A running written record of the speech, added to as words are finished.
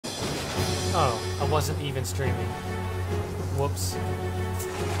Oh, I wasn't even streaming. Whoops.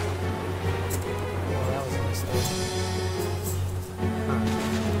 Well, that was a mistake. Huh.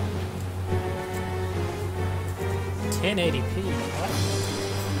 1080p. What?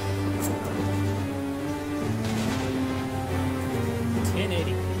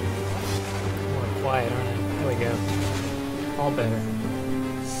 1080p. More quiet, aren't I? There we go. All better.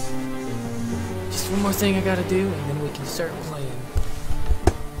 Just one more thing I gotta do, and then we can start playing.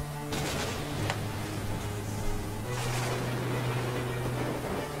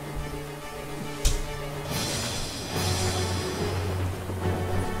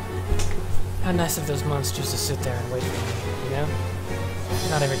 How nice of those monsters to sit there and wait for me, you know?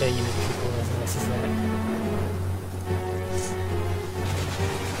 Not every day you meet people as nice as that.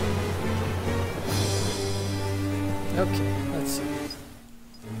 Okay, let's see.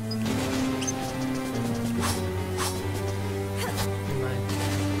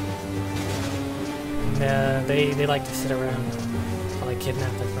 Nah, they like to sit around while I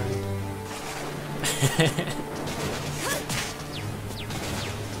kidnap their friend.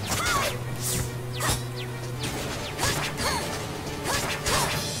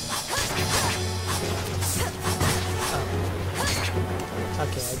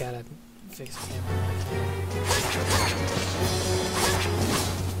 Okay, I gotta fix the camera.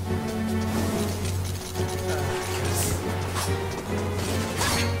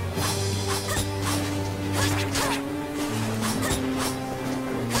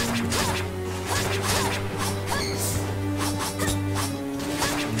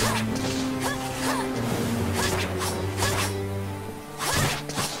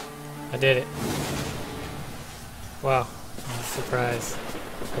 I did it. Wow, surprise.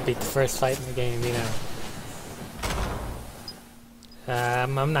 I beat the first fight in the game, you know.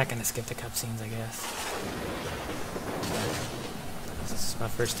 I'm not gonna skip the cutscenes, I guess. This is my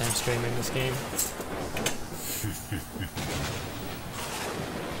first time streaming this game.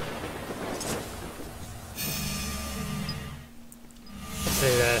 I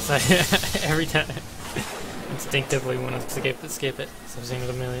say that every time. Instinctively want to skip it. So I've seen it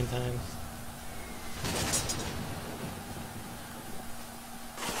a million times.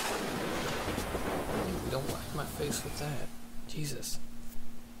 Don't wipe my face with that. Jesus.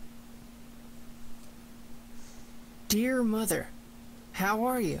 Dear Mother, how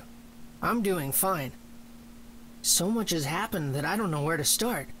are you? I'm doing fine. So much has happened that I don't know where to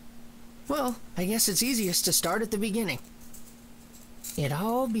start. Well, I guess it's easiest to start at the beginning. It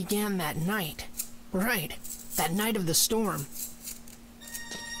all began that night. Right, that night of the storm.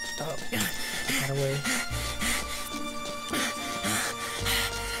 Oh, got away.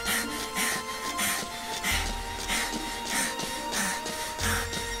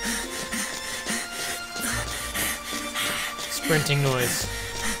 Sprinting noise.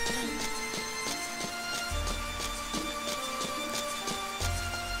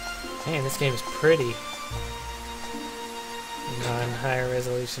 Man, this game is pretty. On higher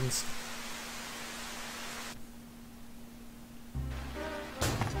resolutions.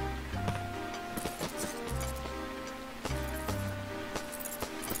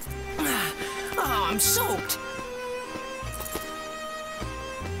 Oh, I'm soaked.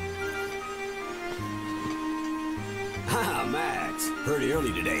 Haha, Max. Pretty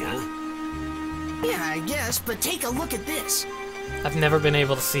early today, huh? Yeah, I guess, but take a look at this. I've never been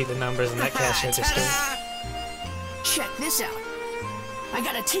able to see the numbers in that cash register. Check this out. I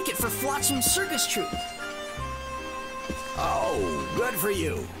got a ticket for Flotsam Circus Troupe. Oh, good for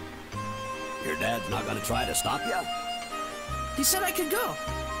you. Your dad's not gonna try to stop you? He said I could go.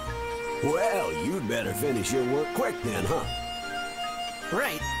 Well, you'd better finish your work quick then, huh?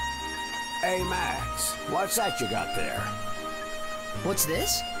 Right. Hey, Max, what's that you got there? What's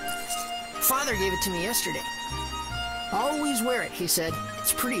this? Father gave it to me yesterday. Always wear it, he said.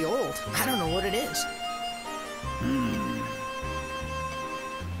 It's pretty old. I don't know what it is.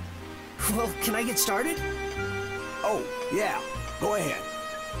 Well, can I get started? Oh, yeah. Go ahead.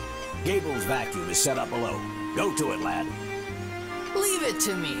 Gabriel's vacuum is set up below. Go to it, lad. Leave it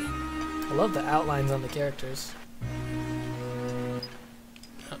to me. I love the outlines on the characters.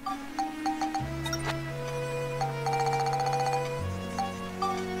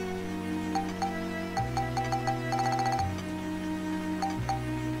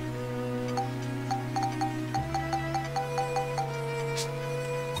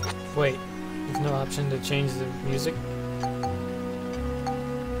 Wait, there's no option to change the music?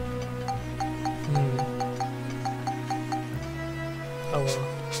 Oh well.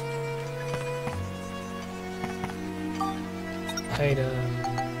 Item.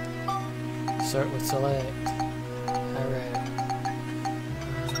 Start with select. Alright.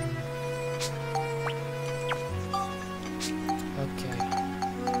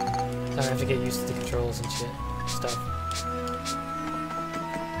 I have to get used to the controls and shit. Stuff.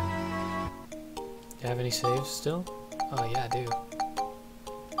 Do you have any saves still? Oh yeah, I do.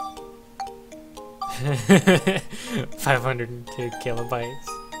 502 kilobytes.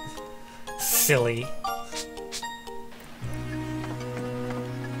 Silly.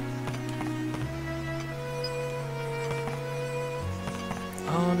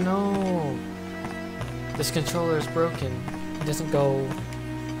 Oh no! This controller is broken. It doesn't go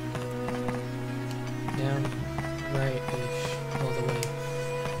down right-ish all the way.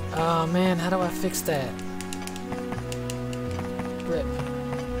 Oh man, how do I fix that? Rip.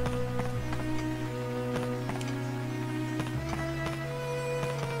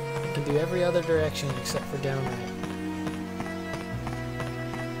 I can do every other direction except for down right.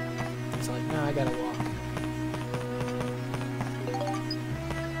 It's like, no, I gotta walk.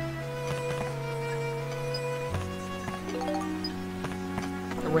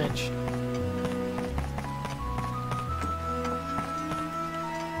 Wrench.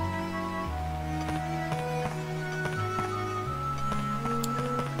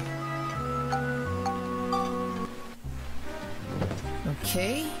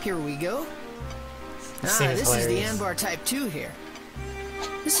 Okay, here we go. This scene is This is the hilarious. Anbar Type 2 here.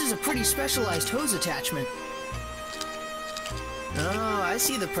 This is a pretty specialized hose attachment. Oh, I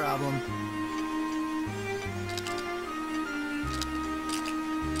see the problem.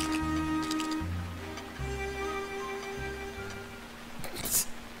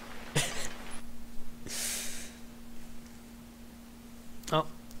 Oh.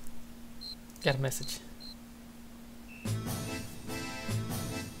 Got a message.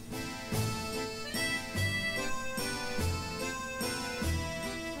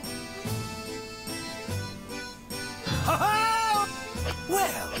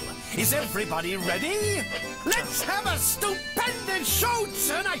 Well, is everybody ready? Let's have a stupendous show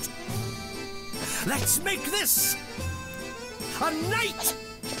tonight! Let's make this a night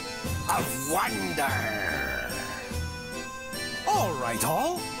of wonder! All right,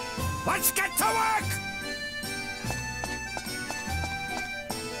 all. Let's get to work!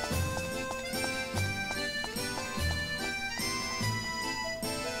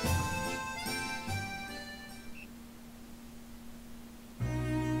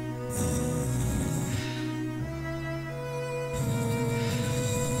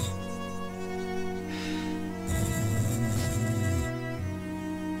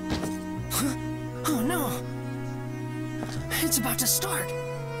 Oh no! It's about to start!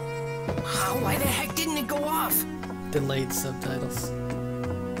 Why the heck didn't it go off? Delayed subtitles.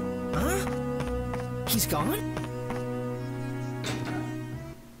 Huh? He's gone?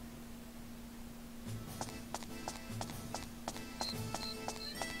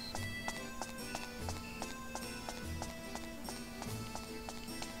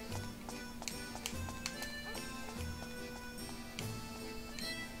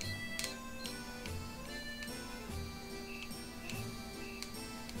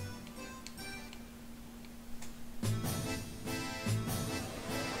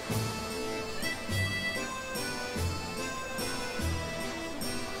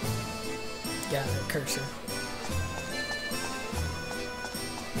 Got it, cursor.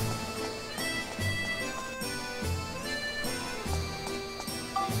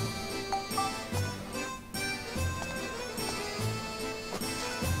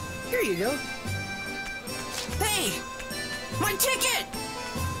 Here you go. Hey! My ticket!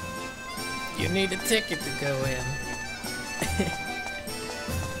 You need a ticket to go in.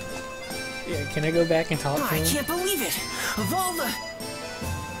 Yeah, can I go back and talk to I him? can't believe it! Of all the...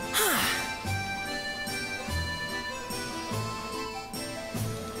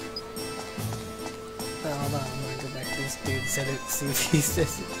 Oh, hold on, I'm gonna go back to this dude, said it, see if he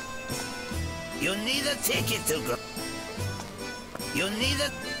says it. You need a ticket to go. You need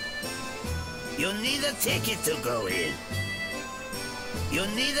a ticket to go in. You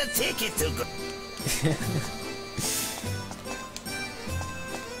need a ticket to go.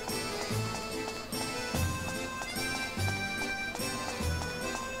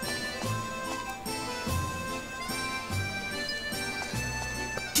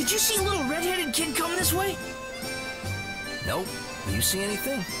 Did you see a little red-headed kid come this way? Nope. Do you see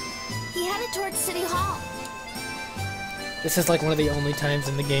anything? He headed towards City Hall. This is like one of the only times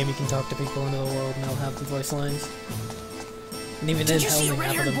in the game you can talk to people in the world and they'll have the voice lines. And even then, Did you see a only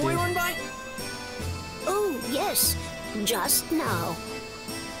half of red-haired them boy do. run by? Oh, yes, just now.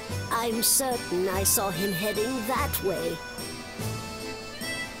 I'm certain I saw him heading that way.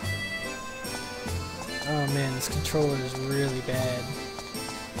 Oh man, this controller is really bad.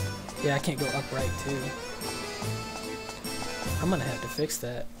 Yeah, I can't go upright too. I'm gonna have to fix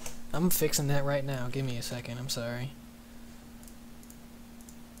that. I'm fixing that right now. Give me a second. I'm sorry.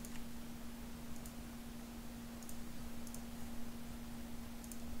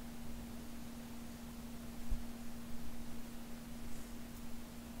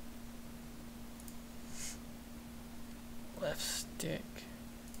 Left stick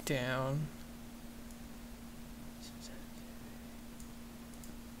down.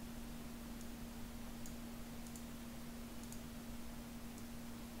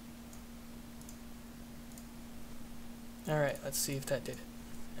 Alright, let's see if that did it.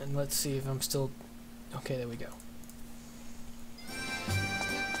 And let's see if I'm still... Okay, there we go.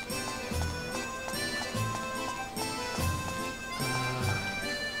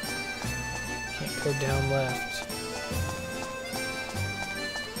 Can't go down left.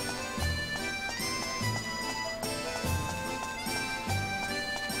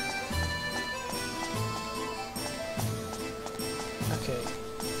 Okay.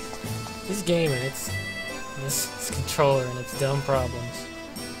 This game and this controller and its dumb problems.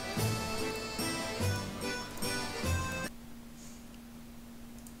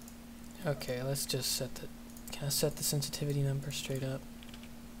 Okay, let's just set the... Can I set the sensitivity number straight up?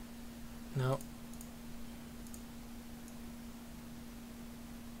 No.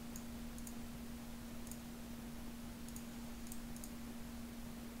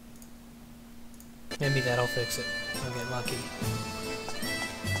 Maybe that'll fix it. I'll get lucky.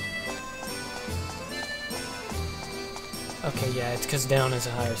 Okay, yeah, it's because down is a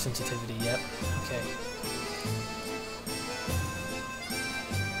higher sensitivity, yep. Okay.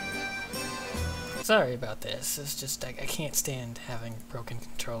 Sorry about this, it's just, I can't stand having a broken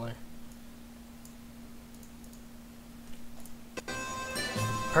controller.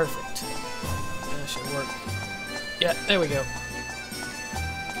 Perfect. That should work. Yeah, there we go.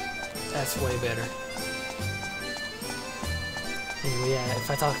 That's way better. Anyway, yeah, if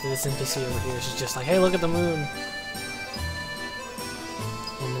I talk to this NPC over here, she's just like, hey, look at the moon!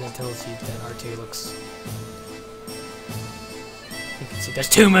 And then it tells you that R2 looks... You can see there's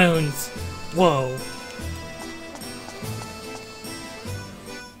 2 moons! Whoa!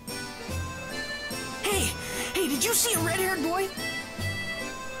 Hey, did you see a red-haired boy?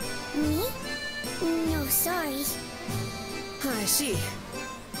 Me? No, sorry. I see.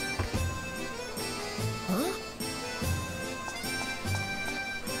 Huh?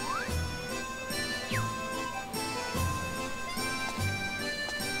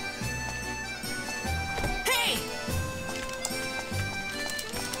 Hey!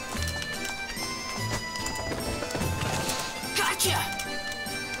 Gotcha!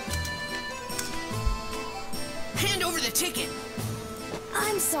 Hand over the ticket.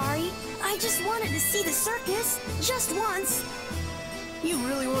 I'm sorry. I just wanted to see the circus. Just once. You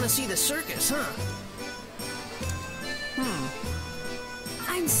really want to see the circus, huh?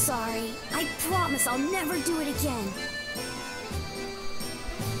 I'm sorry. I promise I'll never do it again.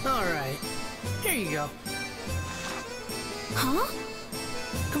 Alright. Here you go. Huh?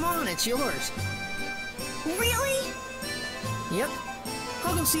 Come on, it's yours. Really? Yep.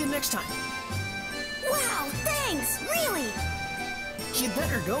 I'll go see you next time. Wow, thanks! Really? You'd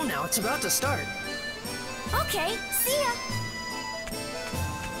better go now. It's about to start. Okay, see ya!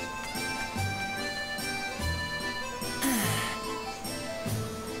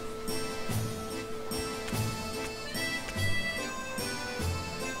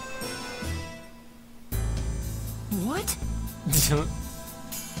 What?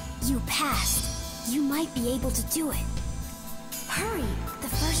 You passed. You might be able to do it. Hurry! The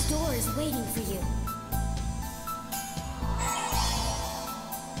first door is waiting for you.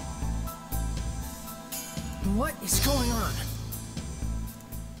 What is going on?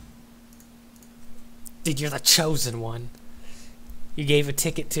 Dude, you're the chosen one. You gave a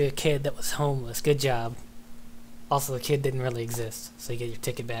ticket to a kid that was homeless. Good job. Also, the kid didn't really exist, so you get your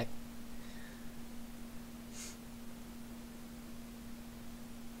ticket back.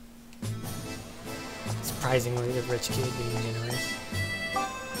 Surprisingly, the rich kid being generous.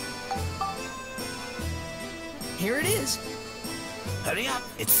 Here it is. Hurry up,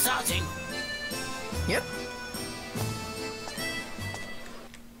 it's starting. Yep.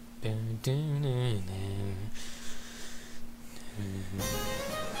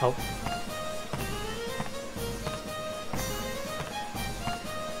 Oh.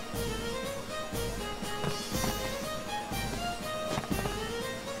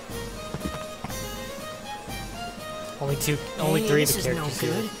 Only 3 of the characters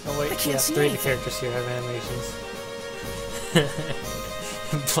here. Oh wait, yeah, 3 of the characters here have animations.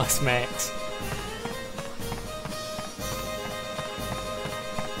 Plus Max.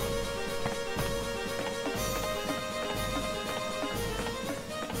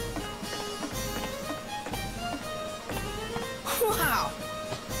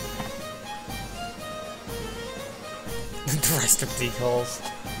 Rest of decals,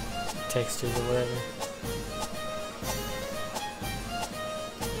 textures or whatever.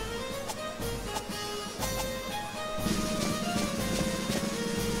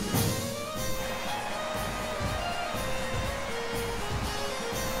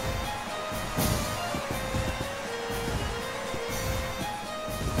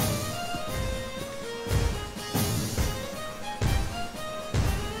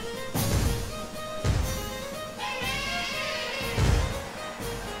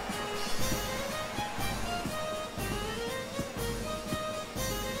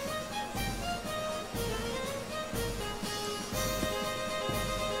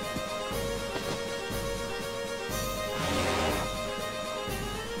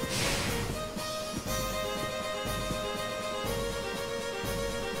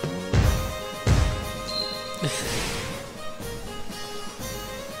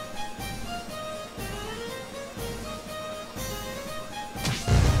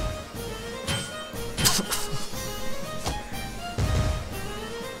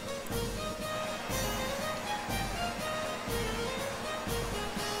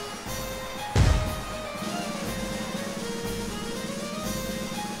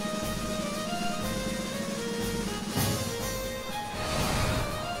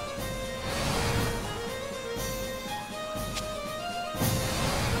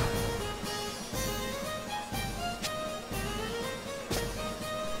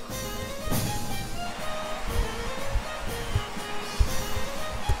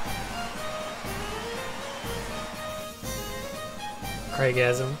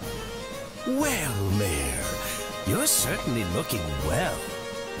 Craigasm. Well, Mayor, you're certainly looking well.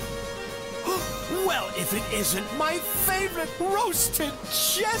 Well, if it isn't my favorite roasted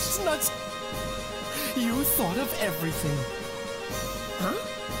chestnuts! You thought of everything. Huh?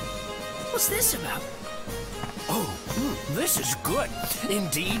 What's this about? Oh, this is good.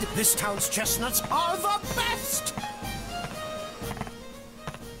 Indeed, this town's chestnuts are the best!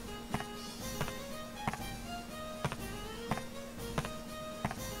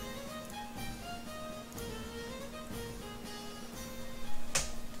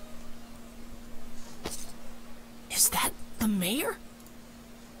 Is that the mayor?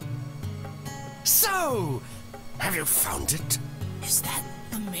 So, have you found it? Is that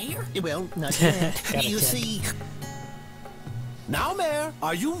the mayor? Well, not yet. Got You it, Ken. see... Now, Mayor,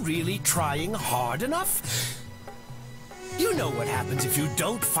 are you really trying hard enough? You know what happens if you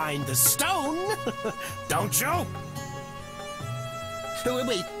don't find the stone, don't you?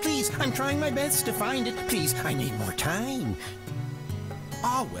 Wait, please, I'm trying my best to find it. Please, I need more time.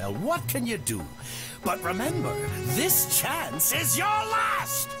 Ah, well, what can you do? But remember, this chance is your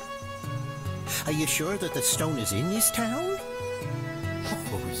last! Are you sure that the stone is in this town?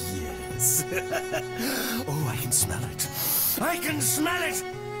 Oh, yes. Oh, I can smell it. I can smell it!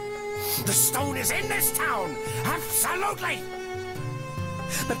 The stone is in this town! Absolutely!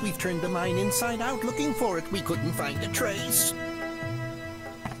 But we've turned the mine inside out looking for it. We couldn't find a trace.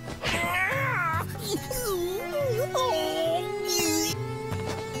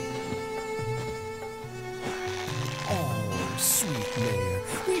 Oh, sweet Mayor,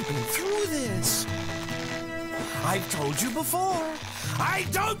 we've been through this. I've told you before, I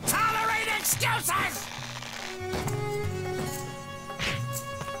don't tolerate excuses!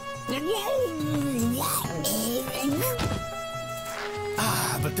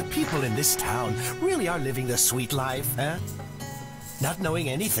 Ah, but the people in this town really are living the sweet life, huh? Not knowing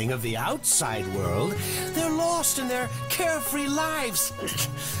anything of the outside world, they're lost in their carefree lives.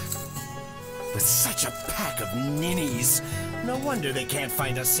 With such a pack of ninnies, no wonder they can't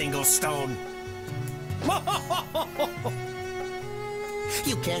find a single stone.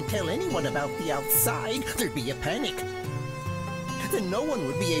 You can't tell anyone about the outside. There'd be a panic. Then no one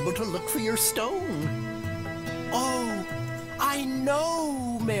would be able to look for your stone. Oh, I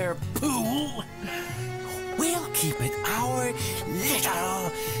know, Mayor Pooh. We'll keep it our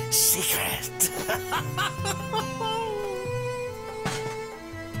little secret.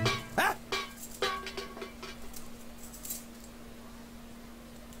 Huh?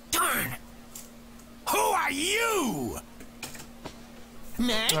 Darn! Who are you?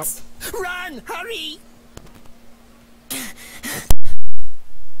 Max, run, hurry!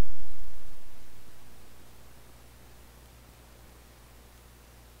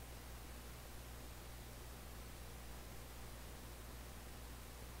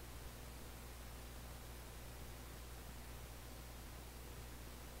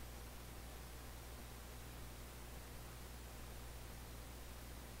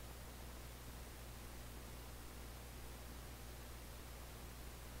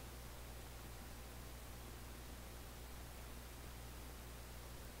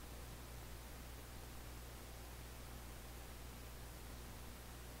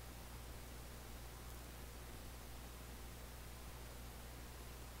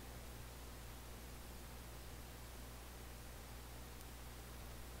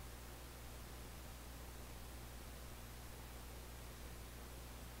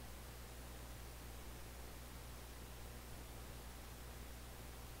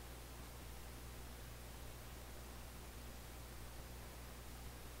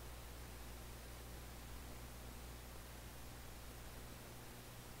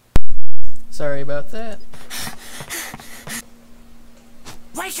 Sorry about that.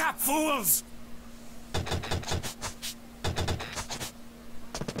 Wake up, fools!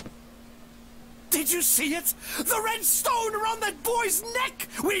 Did you see it? The red stone around that boy's neck!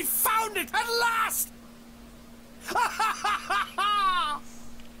 We found it at last!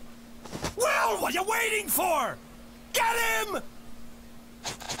 Well, what are you waiting for? Get him!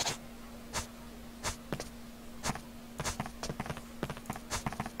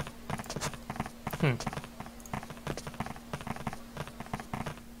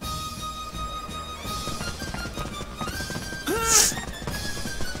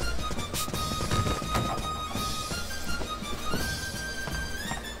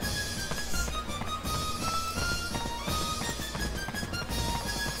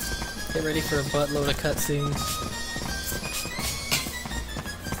 Get ready for a buttload of cutscenes.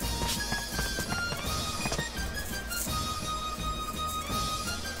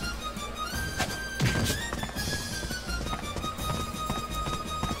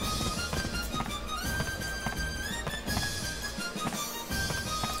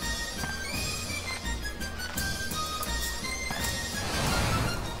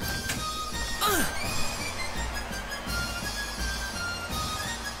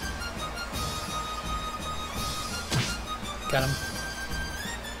 Got him.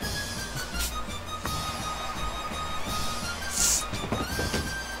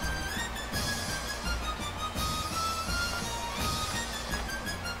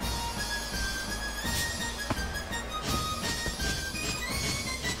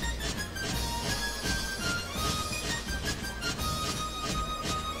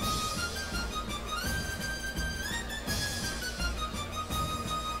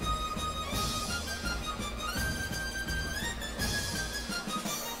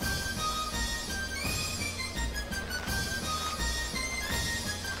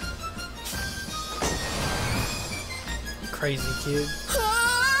 Crazy kid.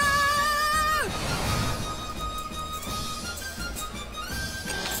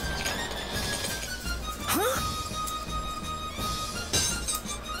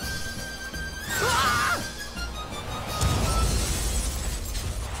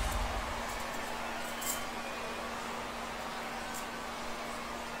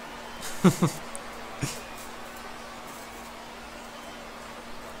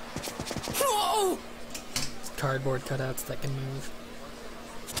 Cardboard cutouts that can move.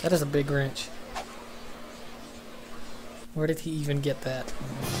 That is a big wrench. Where did he even get that?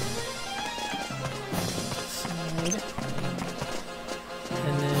 Slide.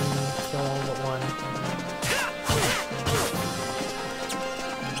 And then kill all but one.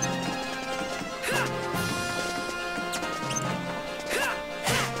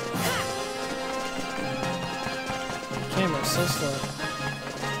 Camera's so slow.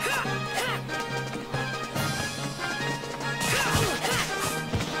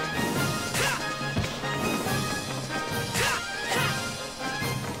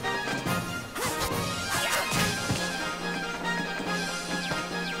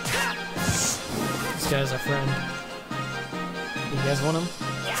 This guy's our friend. You guys want him?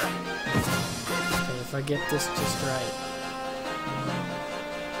 Okay, if I get this just right.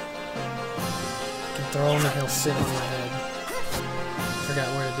 I can throw him and he'll sit on my head. Forgot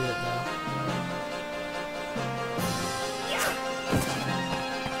where to do it now.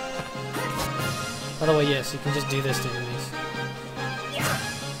 By the way, yes, you can just do this to enemies.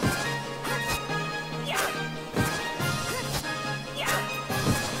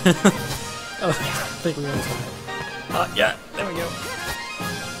 Oh, I think we got this one. Yeah, there we go.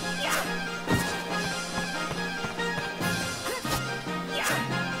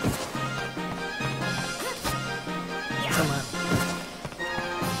 Come on.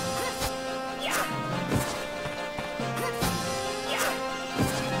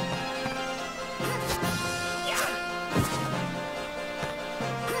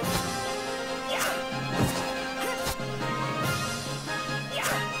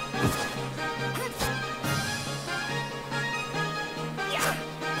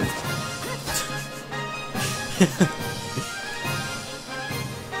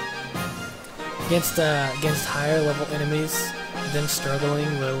 Against higher level enemies, them struggling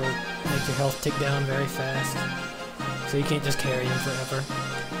will make your health tick down very fast. So you can't just carry them forever.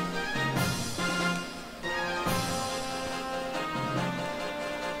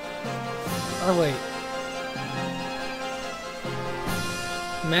 Oh wait.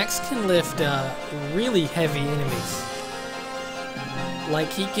 Max can lift really heavy enemies.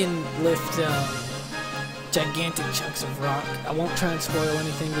 Like he can lift gigantic chunks of rock. I won't try and spoil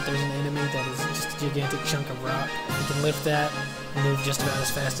anything, but there's an enemy that is just a gigantic chunk of rock. You can lift that and move just about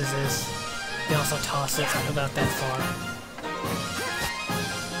as fast as this. They also toss it about that far.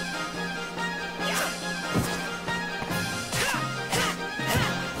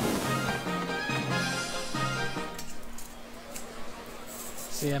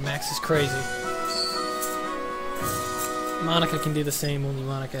 So yeah, Max is crazy. Monica can do the same, only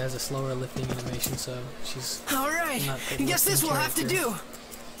Monica has a slower lifting animation, so she's Alright, not I the guess this lifting will have to character.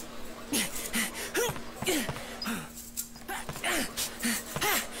 do.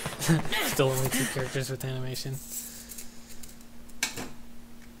 Still only 2 characters with animation.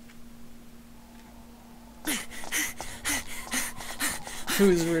 Who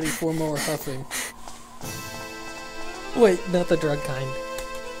is ready for more huffing? Wait, not the drug kind.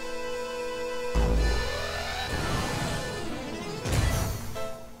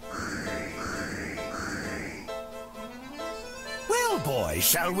 Well, boys,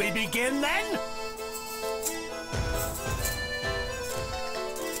 shall we begin then?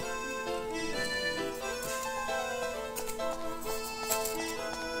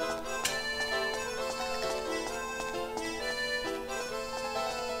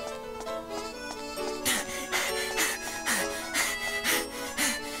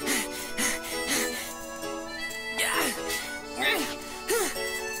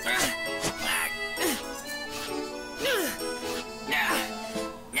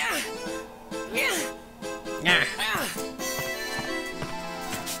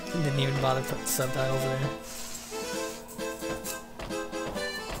 Didn't even bother putting subtitles there.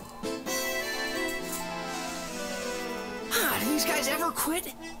 Do these guys ever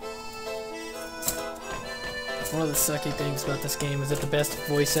quit? One of the sucky things about this game is that the best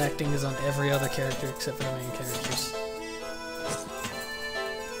voice acting is on every other character except for the main characters.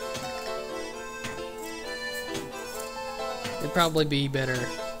 It'd probably be better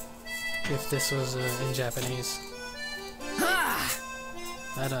if this was in Japanese.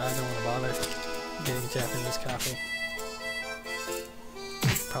 I don't want to bother getting a Japanese copy.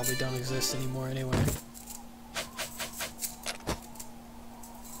 Probably don't exist anymore anyway. Okay,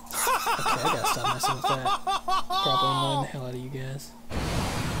 I gotta stop messing with that. Probably annoying the hell out of you guys.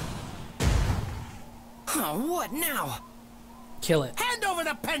 Oh, what now? Kill it. Hand over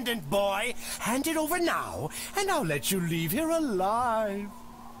the pendant, boy! Hand it over now, and I'll let you leave here alive.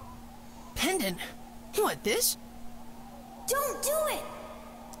 Pendant? What, this? Don't do it!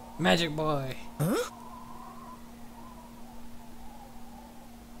 Magic boy. Huh?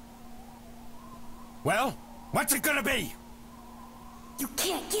 Well, what's it gonna be? You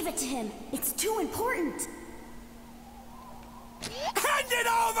can't give it to him. It's too important. Hand it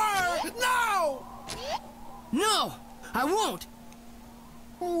over! Now! No, I won't.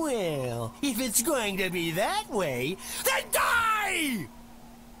 Well, if it's going to be that way, then die!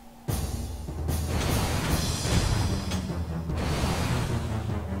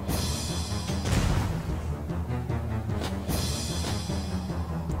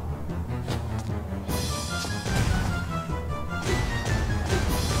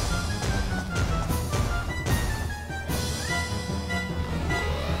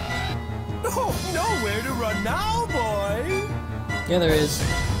 Oh, nowhere to run now, boy! Yeah, there is.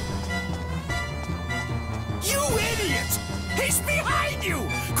 You idiot! He's behind you!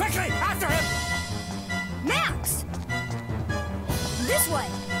 Quickly, after him! Max! This way!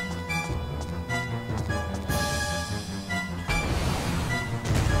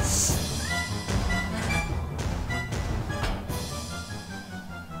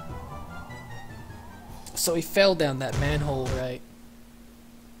 So he fell down that manhole, right?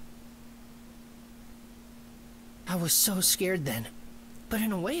 I was so scared then. But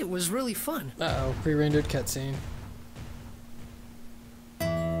in a way, it was really fun. Uh-oh, pre-rendered cutscene. You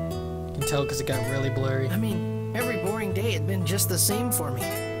can tell because it got really blurry. I mean, every boring day had been just the same for me.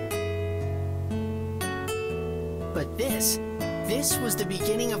 But this was the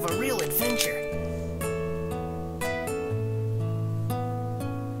beginning of a real adventure.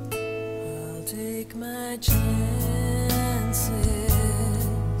 I'll take my chances,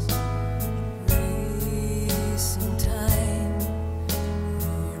 racing time,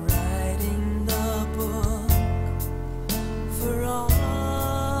 rewriting the book for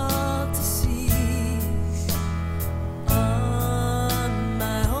all to see. On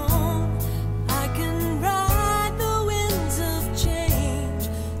my own, I can ride the winds of change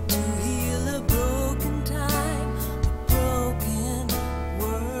to heal a broken time, a broken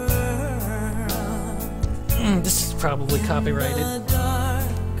world. This is probably copyrighted. In the dark,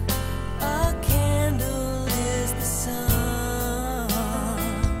 a candle is the sun.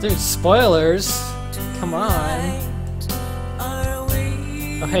 Dude, spoilers! Come on. Our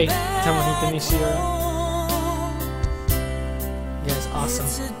way Oh hey, back Tomohiko Nishiro. home. You guys, It's awesome.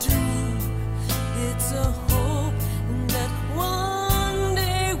 a dream it's a hope that one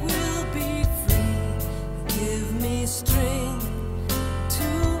day we'll be free. Give me strength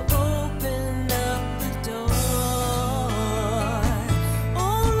to open up the door.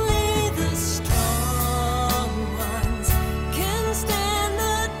 Only the strong ones can stand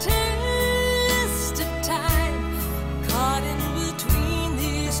the test of time. Caught in between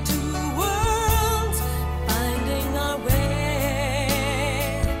these two worlds, finding our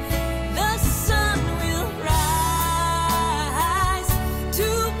way. The sun will rise to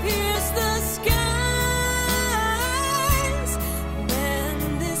pierce the skies when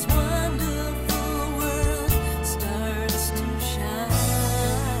this wonderful world starts to shine.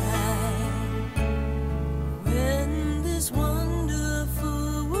 When this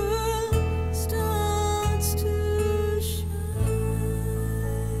wonderful world starts to shine.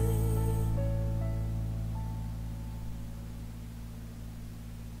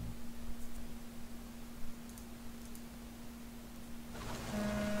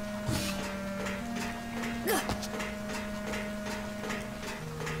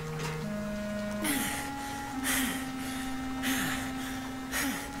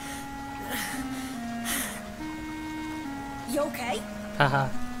 You okay? Haha.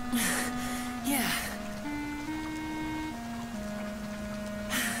 Yeah.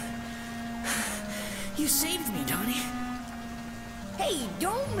 You saved me, Donnie. Hey,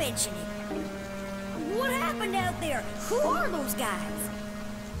 don't mention it. What happened out there? Who are those guys?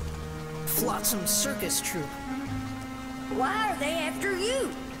 Flotsam Circus Troupe. Why are they after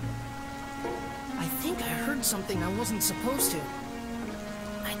you? I think I heard something I wasn't supposed to.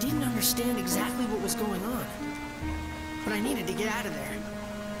 I didn't understand exactly what was going on. But I needed to get out of there.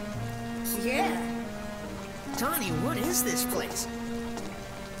 Yeah. Donnie, what is this place?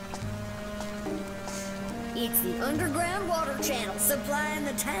 It's the underground water channel supplying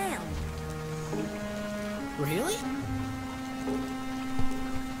the town. Really?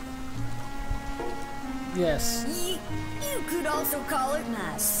 Yes. You could also call it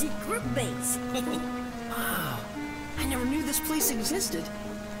my secret base. Wow. I never knew this place existed.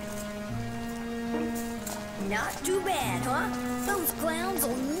 Not too bad, huh? Those clowns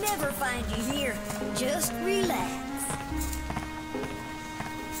will never find you here. Just relax.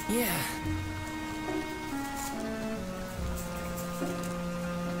 Yeah.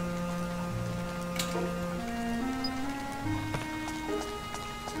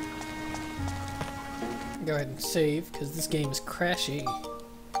 Go ahead and save, because this game is crashy.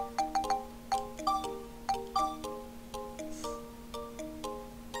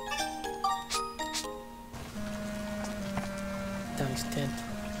 Donnie's tent.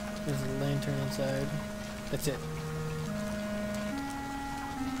 There's a lantern inside. That's it.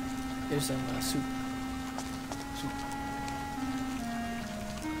 There's some soup. Soup.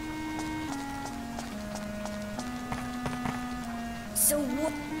 So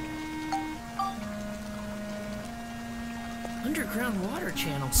what? Underground water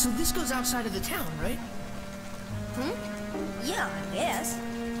channel. So this goes outside of the town, right? Yeah, I guess.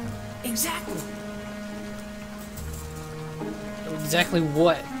 Exactly. Exactly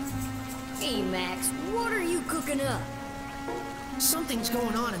what? Hey, Max, what are you cooking up? Something's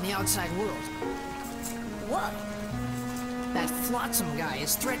going on in the outside world. What? That Flotsam guy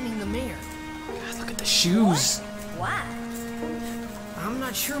is threatening the mayor. God, look at the shoes. Why? I'm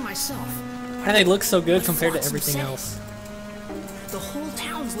not sure myself. Why do they look so good compared to Flotsam everything said it. else? The whole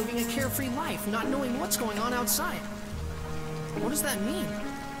town's living a carefree life, not knowing what's going on outside. What does that mean?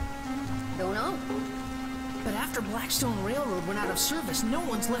 Don't know. But after Blackstone Railroad went out of service, no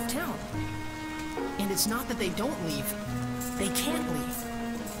one's left town. And it's not that they don't leave. They can't leave.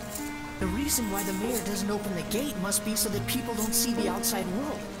 The reason why the mayor doesn't open the gate must be so that people don't see the outside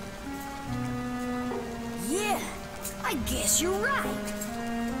world. Yeah, I guess you're right.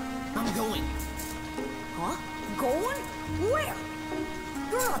 I'm going. Huh? Going? Where?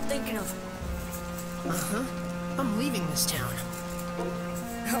 You're not thinking of... Uh-huh. I'm leaving this town.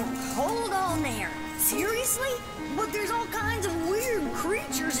 Oh, hold on there. Seriously? But there's all kinds of weird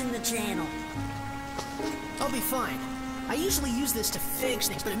creatures in the channel. I'll be fine. I usually use this to fix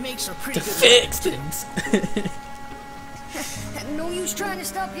things, but it makes a pretty To good... fix things. No use trying to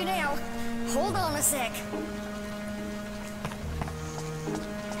stop you now. Hold on a sec.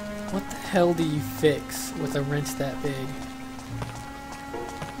 What the hell do you fix with a wrench that big?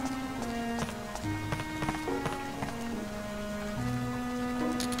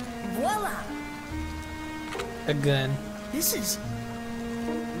 Voila! A gun. This is...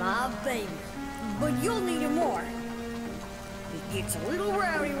 My baby. But you'll need it more. It gets a little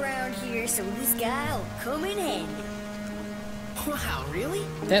rowdy around here, so this guy'll come in handy. Wow, really?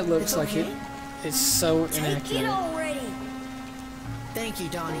 That looks It's like okay? it. It's so Take it inaccurate. already. Thank you,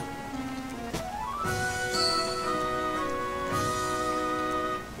 Donnie.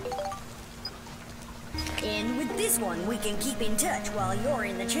 And with this one, we can keep in touch while you're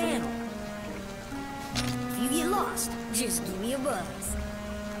in the channel. If you get lost, just give me a buzz.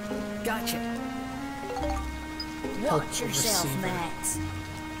 Gotcha. Watch yourself, receiver. Max.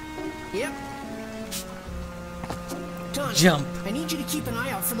 Yep. Donnie, Jump. I need you to keep an eye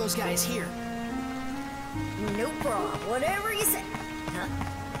out for those guys here. No problem. Whatever you say. Huh?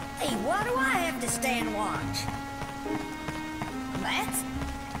 Hey, why do I have to stand watch? Max?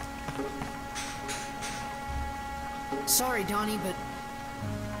 Sorry, Donnie, but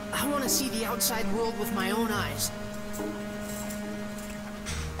I want to see the outside world with my own eyes.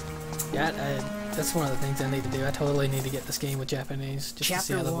 Yeah, that's one of the things I need to do. I totally need to get this game with Japanese just to see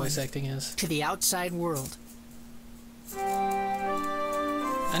Chapter how the 1. voice acting is. To the outside world.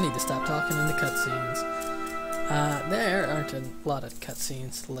 I need to stop talking in the cutscenes. There aren't a lot of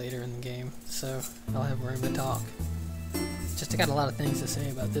cutscenes later in the game, so I'll have room to talk. Just I got a lot of things to say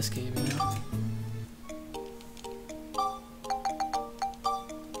about this game, you know?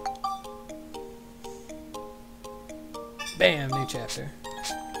 Bam, new chapter.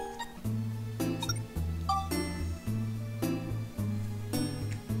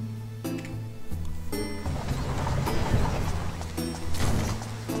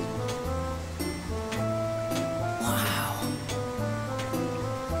 Wow.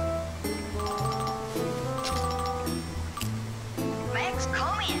 Max,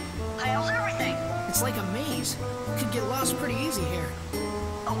 come in. How's everything? It's like a maze. Could get lost pretty easy here.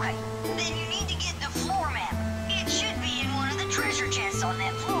 Okay, then you need to get the floor map. It should be in one of the treasure chests on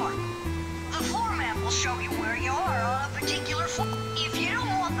that floor. The floor map will show you where you are on a particular floor. If you don't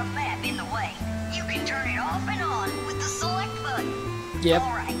want the map in the way, you can turn it off and on with the select button. Yep.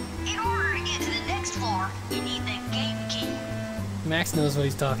 Alright, in order to get to the next floor, you need the gate key. Max knows what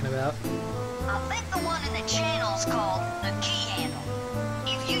he's talking about. I think the one in the channel's called the key handle.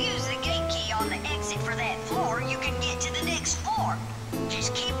 If you use the gate key on the exit for that floor, you can get to the next floor.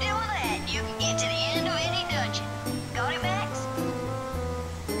 Just keep doing that and you can get to the end of any dungeon. Got it, Max?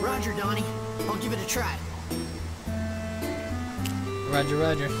 Roger, Donnie. I'll give it a try. Roger,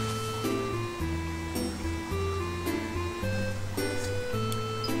 roger.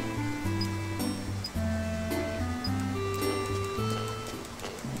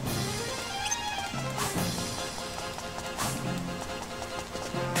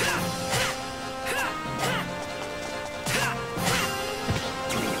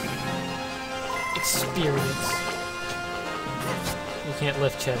 Experience. You can't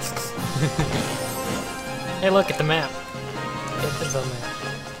lift chests. Hey, look at the map. It is a map.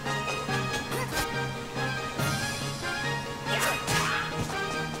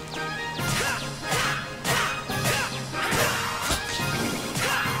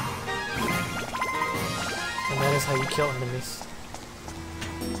 And that is how you kill enemies.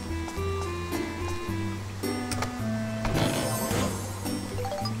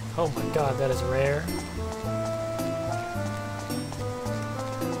 Oh my god, that is rare.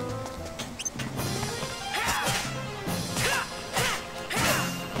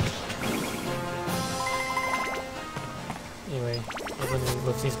 Anyway, let me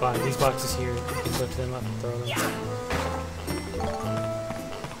lift these boxes. These boxes here, you can lift them up and throw them.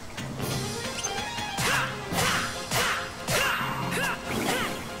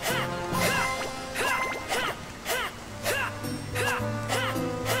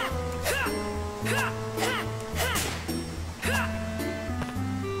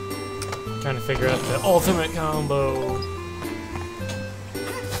 Trying to figure out the ultimate combo.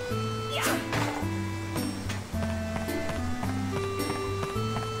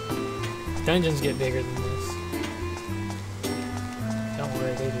 Dungeons get bigger than this. Don't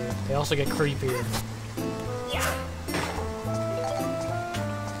worry, they do. They also get creepier.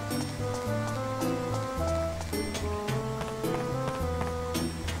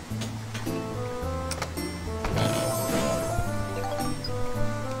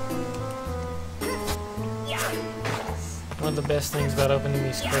 One of the best things about opening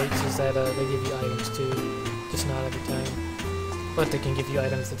these crates is that they give you items too, just not every time. But they can give you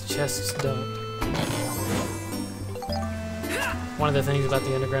items that the chests don't. One of the things about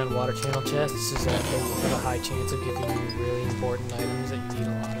the underground water channel chests is that they have a high chance of giving you really important items that you need a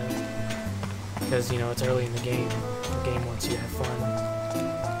lot of. Because, you know, it's early in the game. The game wants you to have fun.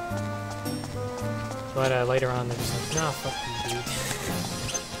 But later on, they're just like, nah, fuck you, dude.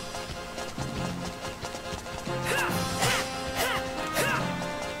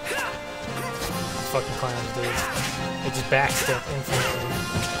 Fucking clowns, dude. They just backstep infinitely.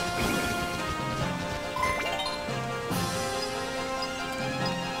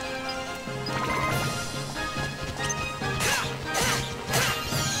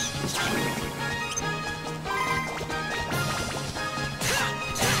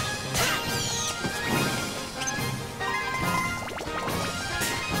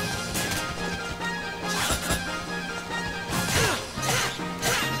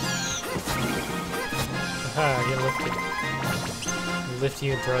 Haha, get lifted. Lift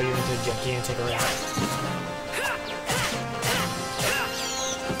you and throw you into a gigantic rat.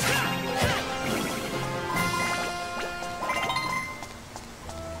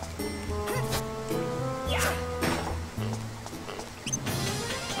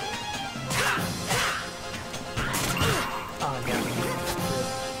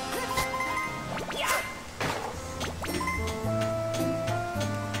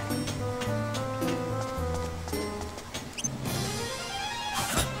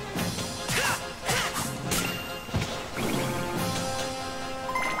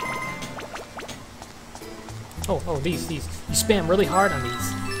 Oh, these. You spam really hard on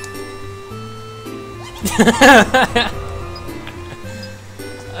these.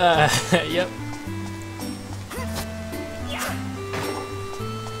 Yep.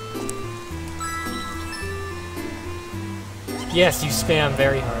 Yes, you spam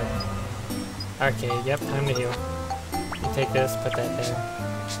very hard. Okay, yep, time to heal. You take this, put that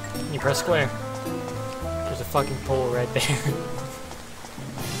there. You press square. There's a fucking pole right there.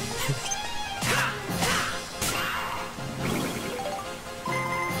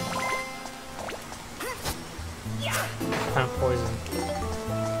 Found poison.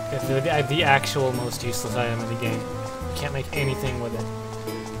 It's the actual most useless item in the game. You can't make anything with it.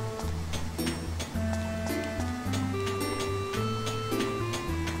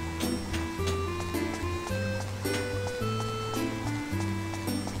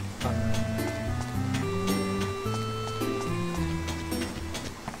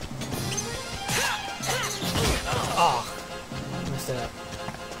 Oh, messed it up.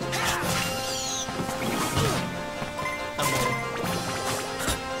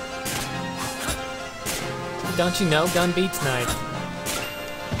 Don't you know gun beats knife?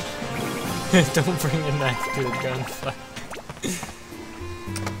 Don't bring a knife to a gunfight.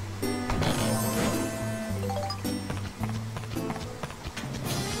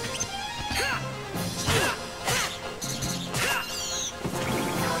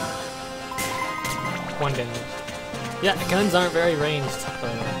 One damage. Yeah, guns aren't very ranged.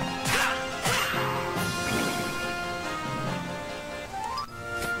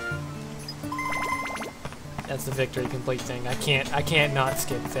 That's the victory complete thing. I can't not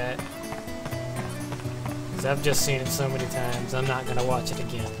skip that. Because I've just seen it so many times, I'm not gonna watch it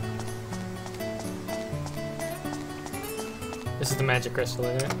again. This is the magic crystal,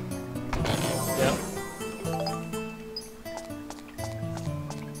 isn't it? Yep.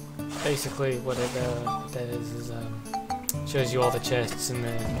 Basically, what that is shows you all the chests and the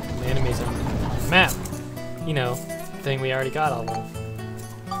enemies on the map. You know, thing we already got all of.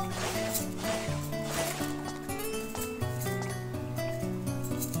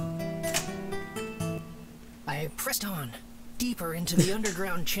 I pressed on, deeper into the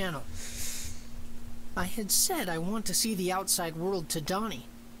underground channel. I had said I want to see the outside world to Donnie,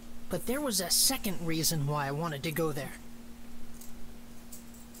 but there was a second reason why I wanted to go there.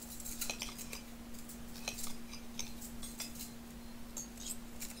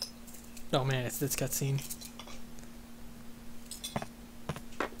 Oh man, it's this cutscene.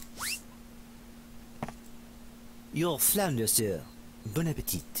 Your flounder, sir. Bon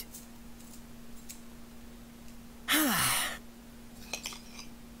appetit.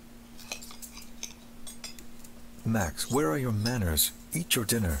 Max, where are your manners? Eat your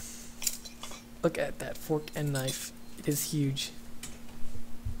dinner. Look at that fork and knife. It is huge.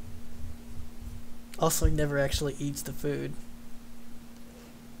 Also, he never actually eats the food.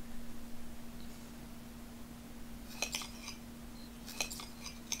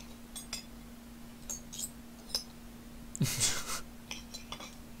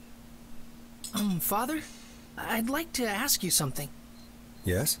 Father? I'd like to ask you something.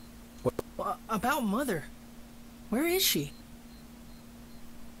 Yes? What? About Mother. Where is she?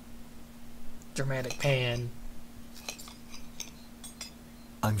 Dramatic pan.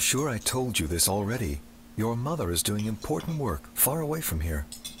 I'm sure I told you this already. Your mother is doing important work far away from here.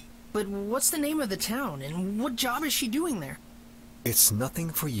 But what's the name of the town, and what job is she doing there? It's nothing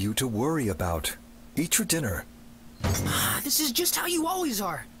for you to worry about. Eat your dinner. This is just how you always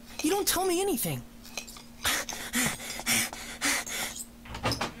are. You don't tell me anything.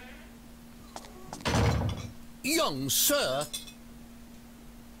 Young sir!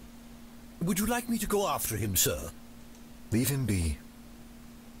 Would you like me to go after him, sir? Leave him be.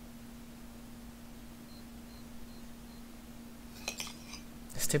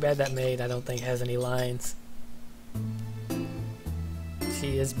 It's too bad that maid I don't think has any lines.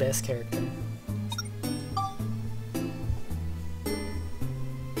 She is best character.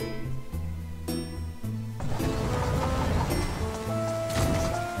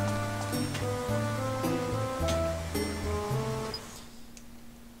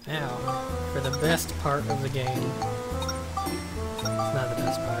 best part of the game. It's not the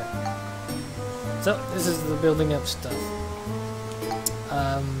best part. So, this is the building up stuff.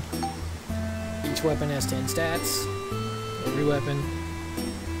 Each weapon has 10 stats. Every weapon.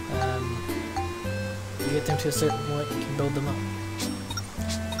 You get them to a certain point, you can build them up.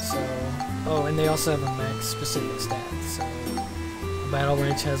 So, oh, and they also have a max specific stat. So, Battle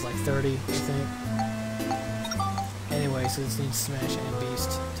Wrench has like 30, I think. Anyway, so this needs Smash and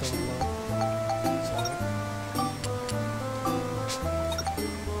Beast to level up. So,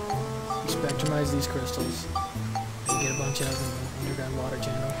 you spectrumize these crystals. You get a bunch of them in the underground water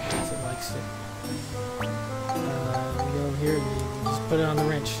channel, if it likes it. You go over here and you just put it on the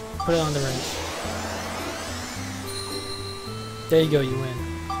wrench. Put it on the wrench. There you go, you win.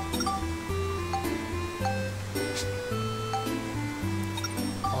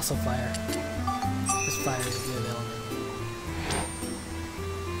 Also fire. This fire is a good element.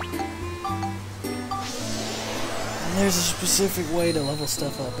 And there's a specific way to level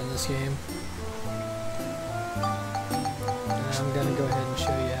stuff up in this game. And I'm gonna go ahead and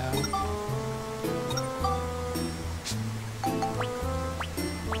show you how.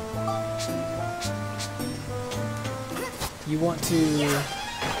 You want to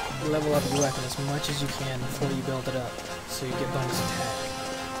level up your weapon as much as you can before you build it up, so you get bonus attack.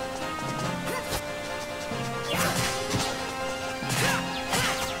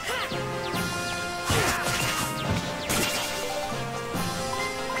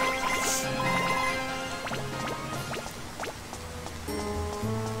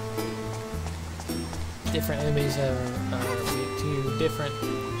 Different enemies are weak to different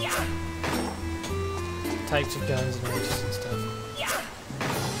types of guns and wrenches and stuff.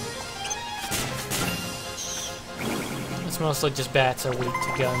 It's mostly just bats are weak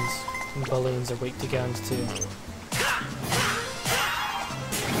to guns, and balloons are weak to guns too.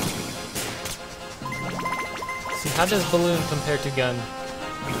 See, how does balloon compare to gun?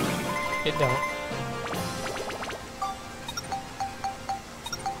 It don't.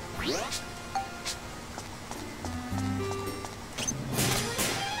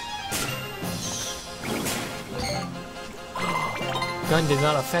 Gun did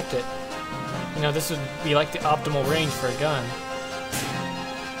not affect it. You know, this would be like the optimal range for a gun.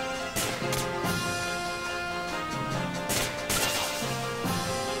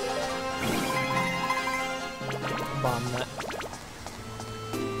 Bomb nut.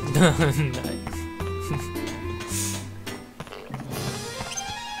 Nice.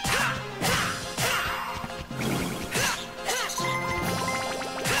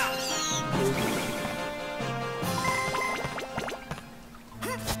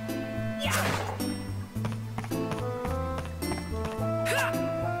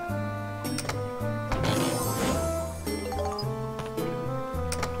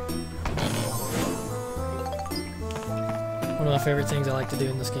 One of my favorite things I like to do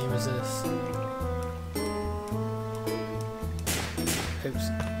in this game is this. Oops.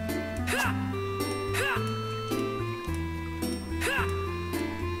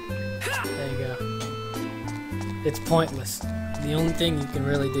 There you go. It's pointless. The only thing you can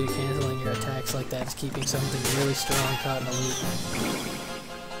really do canceling your attacks like that is keeping something really strong caught in a loop.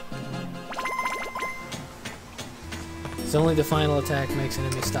 It's only the final attack makes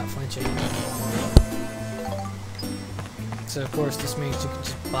enemies stop flinching. So of course this means you can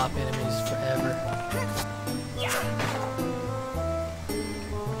just bop enemies forever.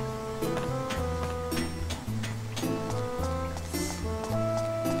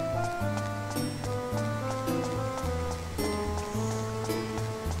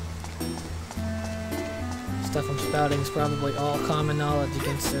 Stuff I'm spouting is probably all common knowledge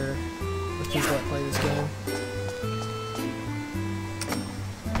against the people that play this game.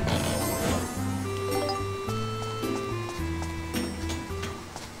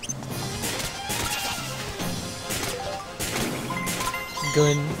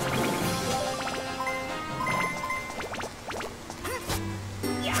 Gun.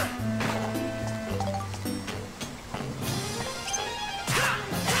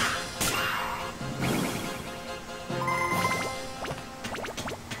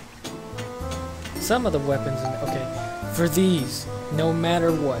 Some of the weapons, okay, for these, no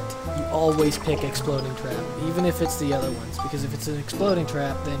matter what, you always pick exploding trap, even if it's the other ones, because if it's an exploding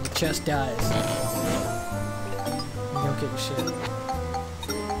trap, then your chest dies. You don't get your shit.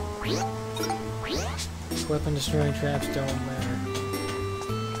 Weapon destroying traps don't matter.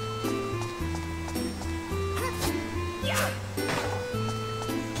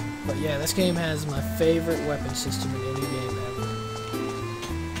 But yeah, this game has my favorite weapon system in any game ever.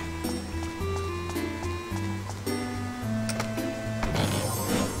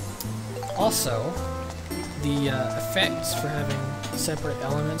 Also, the effects for having separate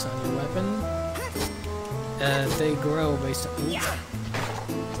elements on your weapon, they grow based on...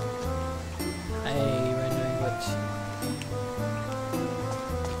 Hey, rendering glitch.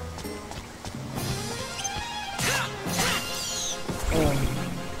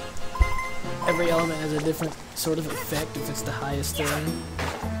 Every element has a different sort of effect if it's the highest thing.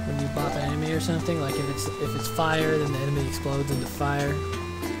 When you bop an enemy or something, like if it's fire, then the enemy explodes into fire.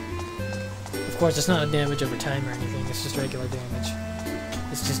 Of course, it's not a damage over time or anything, it's just regular damage.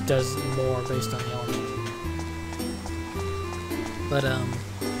 It just does more based on the element. But,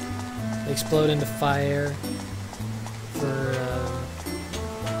 they explode into fire. For,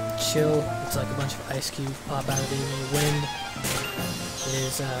 chill, it's like a bunch of ice cubes pop out of the enemy. Wind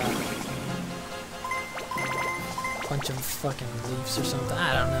is, a bunch of fucking leaves or something.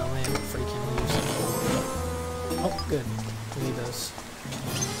 I don't know, man. Freaking leaves. Oh, good. We need those.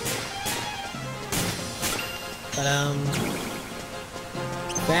 But,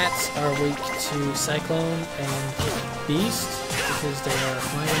 bats are weak to Cyclone and Beast because they are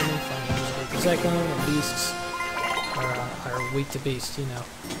flying enemy. Flying enemies are weak to Cyclone, and Beasts are weak to Beast, you know.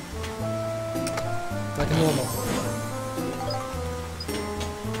 Like a normal.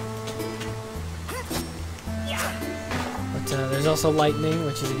 But there's also Lightning,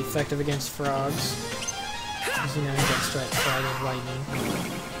 which is effective against frogs. Because, you know, you get strike frog with lightning.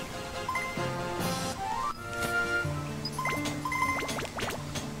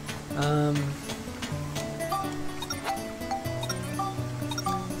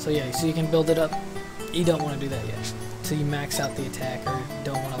 So yeah, so you can build it up. You don't want to do that yet. So you max out the attack or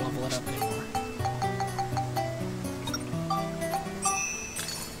don't want to level it up anymore.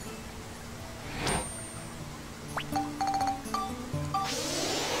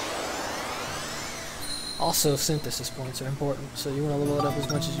 Also, synthesis points are important, so you want to level it up as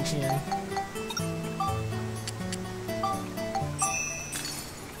much as you can.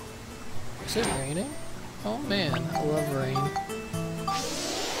 Is it raining? Oh man, I love rain.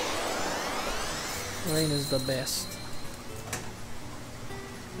 Rain is the best.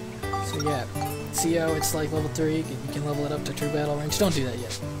 So yeah, see how it's like level 3, you can level it up to true battle range? Don't do that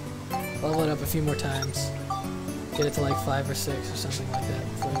yet. Level it up a few more times. Get it to like 5 or 6 or something like that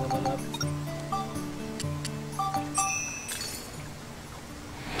before you level it up.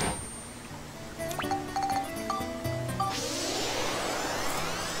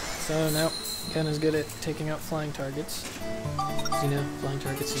 So now, Ken is good at taking out flying targets. You know, flying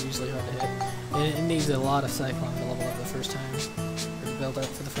targets are usually hard to hit. And it needs a lot of Cyclone to level up the first time. Or to build up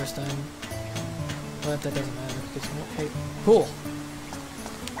for the first time. But that doesn't matter because, hey, cool!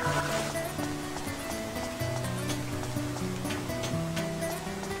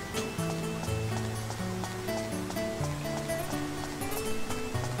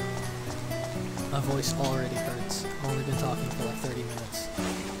 My voice already hurts. I've only been talking for like 30 minutes.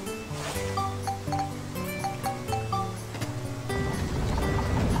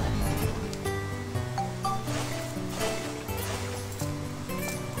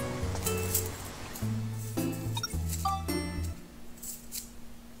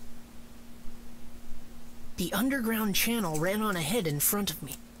 The underground channel ran on ahead in front of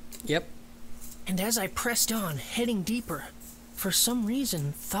me. Yep. And as I pressed on, heading deeper, for some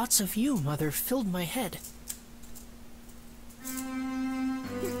reason, thoughts of you, Mother, filled my head.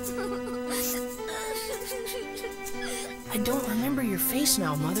 I don't remember your face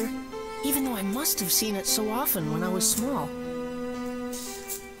now, Mother, even though I must have seen it so often when I was small.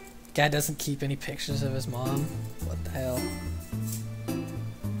 Guy doesn't keep any pictures of his mom. What the hell?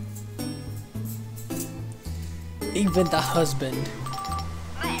 Even the husband.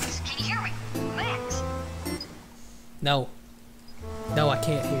 Max, can you hear me? Max! No. No, I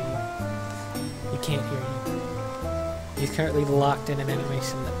can't hear you. You can't hear you. He's currently locked in an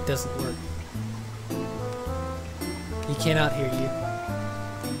animation that doesn't work. He cannot hear you.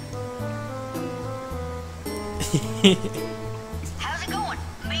 How's it going?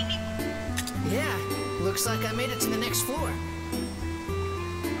 Yeah, looks like I made it to the next floor.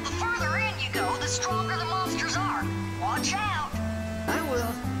 The further in you go, the stronger the monsters are. Watch out! I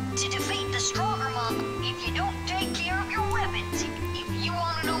will. To defeat the stronger monster, if you don't take care of your weapons, if you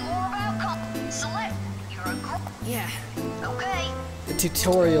want to know more about combat, select your Yeah. Okay. The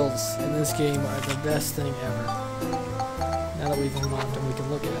tutorials in this game are the best thing ever. Now that we've unlocked them, we can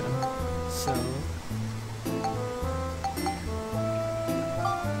look at them. So...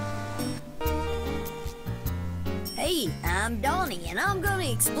 Hey, I'm Donnie, and I'm gonna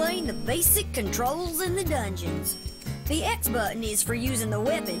explain the basic controls in the dungeons. The X button is for using the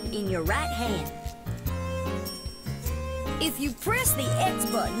weapon in your right hand. If you press the X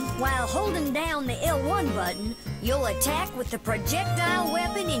button while holding down the L1 button, you'll attack with the projectile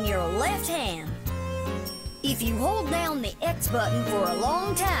weapon in your left hand. If you hold down the X button for a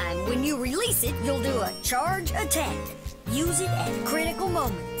long time, when you release it, you'll do a charge attack. Use it at critical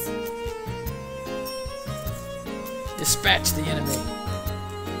moments. Dispatch the enemy.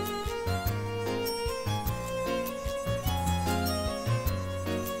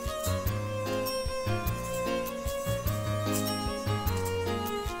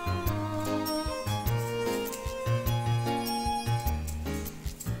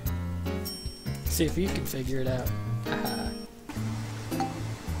 See if you can figure it out. Haha.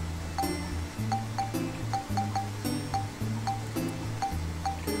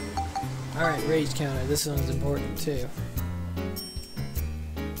 Alright, rage counter. This one's important too.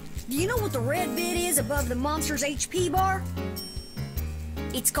 Do you know what the red bit is above the monster's HP bar?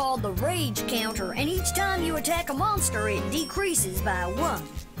 It's called the rage counter, and each time you attack a monster, it decreases by 1.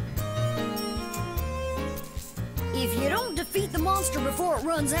 If you don't defeat the monster before it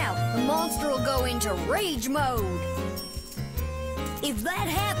runs out, the monster will go into rage mode. If that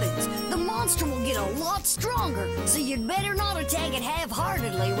happens, the monster will get a lot stronger, so you'd better not attack it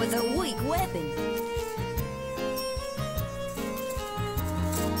half-heartedly with a weak weapon.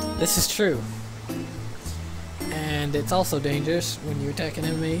 This is true. And it's also dangerous when you attack an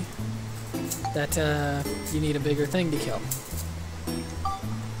enemy that you need a bigger thing to kill.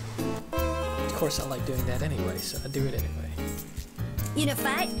 Of course, I like doing that anyway, so I do it anyway. In a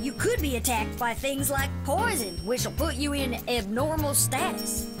fight, you could be attacked by things like poison, which will put you in abnormal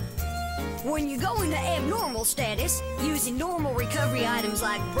status. When you go into abnormal status, using normal recovery items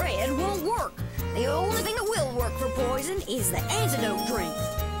like bread won't work. The only thing that will work for poison is the antidote drink.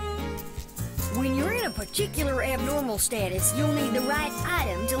 When you're in a particular abnormal status, you'll need the right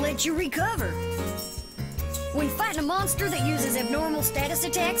item to let you recover. When fighting a monster that uses abnormal status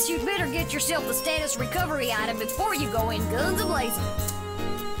attacks, you'd better get yourself a status recovery item before you go in guns a-blazing.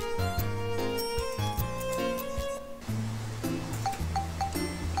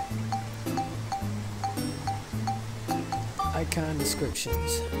 Icon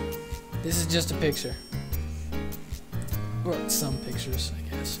descriptions. This is just a picture. Well, some pictures, I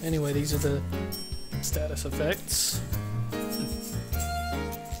guess. Anyway, these are the status effects.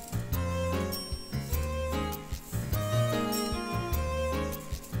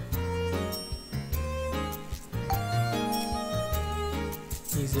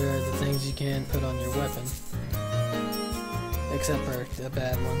 These are the things you can put on your weapon. Except for the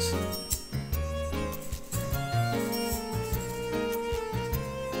bad ones.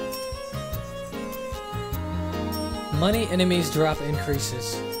 Money enemies drop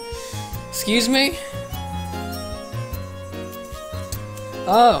increases. Excuse me?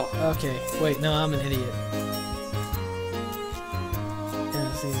 Oh, okay. Wait, no, I'm an idiot.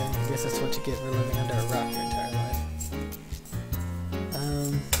 Yeah, see, I guess that's what you get for living under a rock your entire life.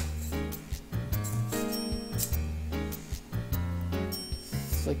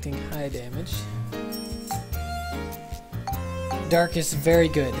 Inflicting high damage. Dark is very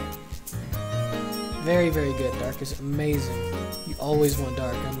good. Very, very good. Dark is amazing. You always want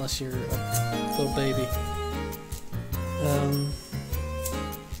dark unless you're a little baby.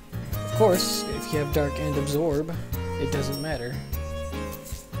 Of course, if you have dark and absorb, it doesn't matter.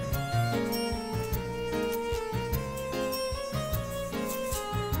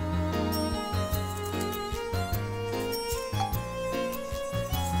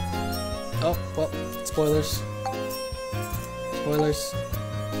 Oh, well, spoilers. Spoilers.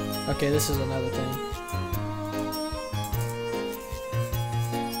 Okay, this is another thing.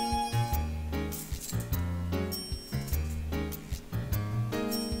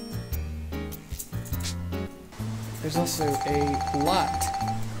 There's also a lot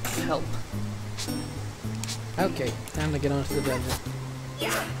of help. Okay, time to get on to the dungeon.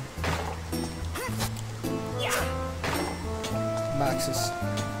 Boxes.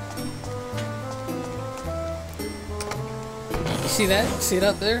 You see that? See it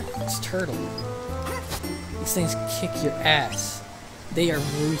up there? It's turtle. These things kick your ass. They are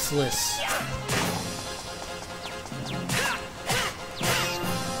ruthless.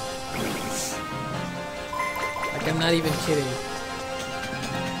 Like, I'm not even kidding.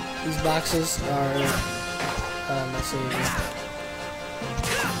 These boxes are, let's see.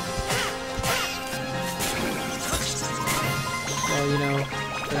 Well, you know,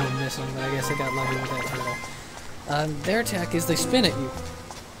 I'm missing, but I guess I got lucky with that turtle. Their attack is they spin at you.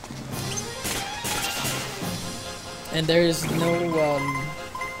 And there is no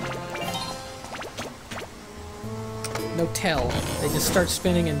no tell. They just start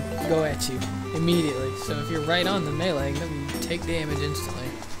spinning and go at you immediately. So if you're right on the melee, then you take damage instantly.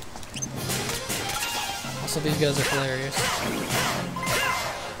 Also, these guys are hilarious.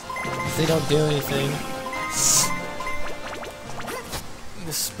 They don't do anything.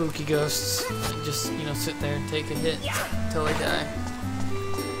 The spooky ghosts just, you know, sit there and take a hit until they die.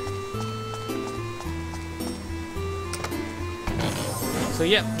 So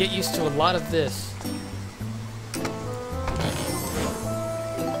yeah, get used to a lot of this.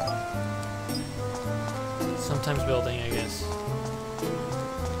 Sometimes building, I guess.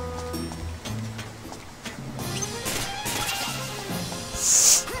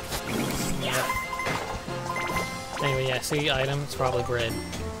 Yeah. Anyway, yeah, see item, it's probably bread.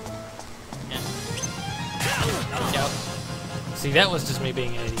 Yeah. Yep. See, that was just me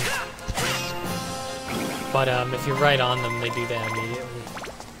being an idiot. But if you're right on them, they do that immediately.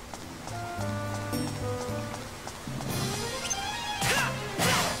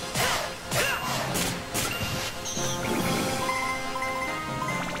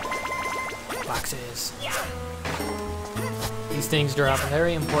 Boxes. These things drop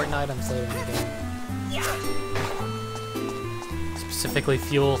very important items later in the game. Specifically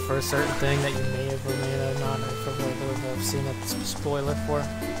fuel for a certain thing that you may have or may not have seen a spoiler for.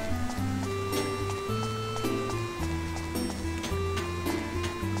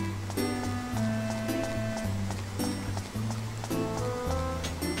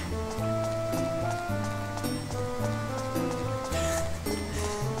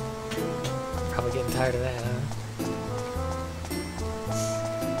 Probably getting tired of that, huh?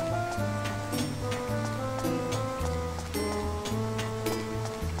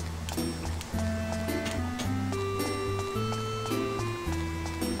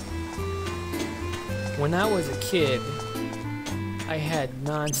 When I was a kid, I had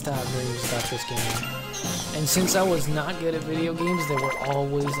non-stop dreams about this game. And since I was not good at video games, they were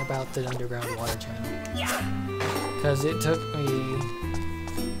always about the underground water channel. Because it took me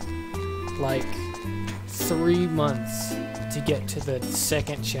like 3 months to get to the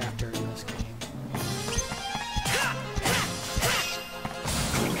second chapter in this game.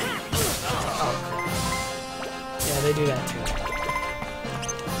 Oh, crap. Yeah, they do that too.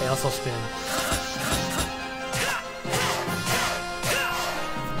 They also spin.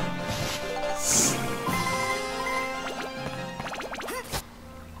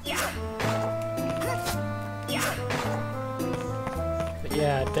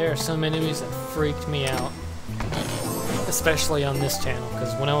 Yeah, there are some enemies that freaked me out, especially on this channel,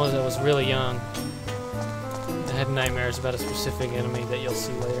 because when I was really young, I had nightmares about a specific enemy that you'll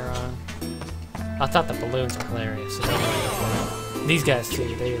see later on. I thought the balloons were hilarious. So these guys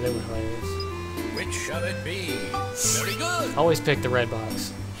too, they were hilarious. Which shall it be? Very good. Always pick the red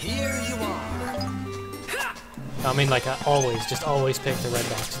box. Here you are. I mean, like, I always pick the red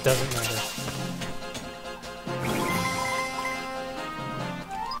box. It doesn't matter.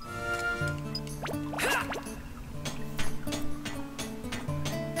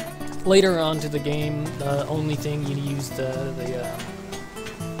 Later on to the game, the only thing you use the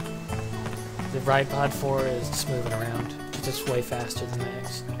ride pod for is just moving around. It's just way faster than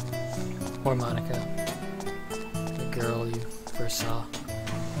Max or Monica, the girl you first saw.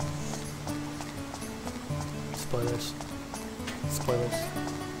 Spoilers. Spoilers.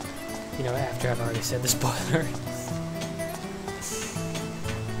 You know, after I've already said the spoiler.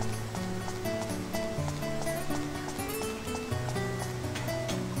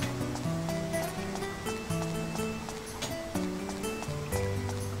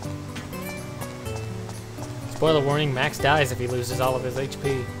 Spoiler warning, Max dies if he loses all of his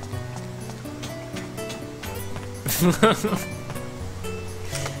HP.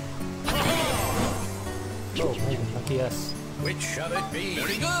 Oh man, lucky us. Which shall it be?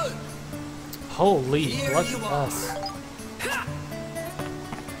 Very good. Holy, lucky us.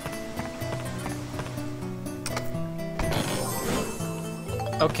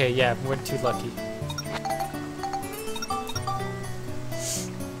 Okay, yeah, we're too lucky.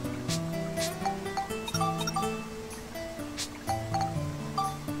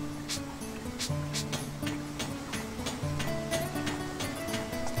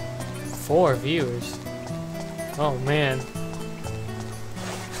 Four viewers. Oh man.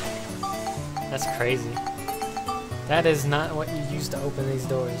 That's crazy. That is not what you use to open these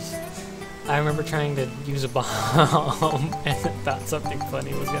doors. I remember trying to use a bomb and thought something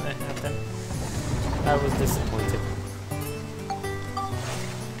funny was gonna happen. I was disappointed.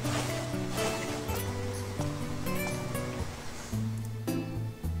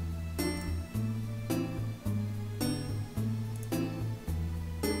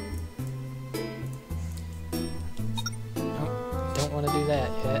 want to do that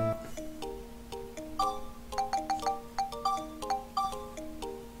yet.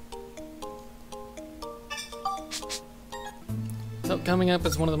 So coming up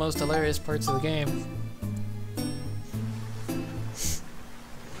is one of the most hilarious parts of the game.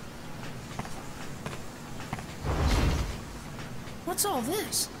 What's all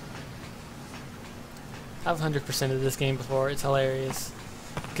this? I've 100%ed this game before. It's hilarious.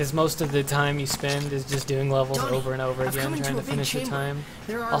 Because most of the time you spend is just doing levels Donnie, over and over I've again, come into trying a to big finish the chamber. time.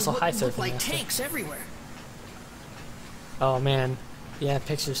 There are Also, what high look surfing like master. tanks everywhere. Oh man, yeah,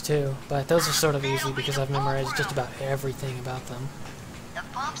 pictures too. But those are sort of easy because I've memorized just about everything about them. The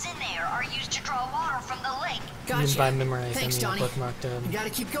pumps in there are used to draw water from the lake. Even Gotcha. by memorized, Thanks, I mean I Donnie. bookmarked You gotta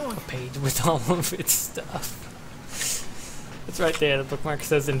keep going. a page with all of its stuff. It's right there. The bookmark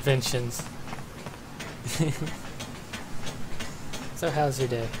says inventions. So how's your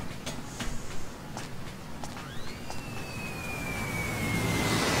day?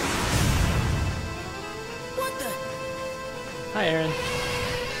 What the? Hi, Aaron.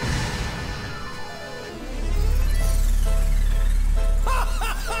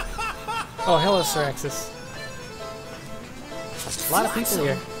 Oh, hello, Syraxis. A lot of people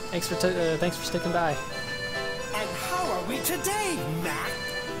here. Thanks for sticking by. And how are we today, Mac?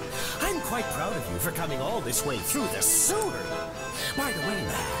 I'm quite proud of you for coming all this way through the sewer. By the way,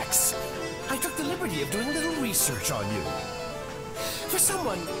 Max, I took the liberty of doing a little research on you. For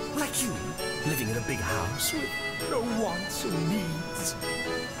someone like you, living in a big house with no wants or needs.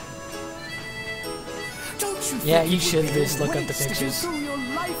 Don't you think Yeah, it you would should be a just look up the waste if pictures. you threw your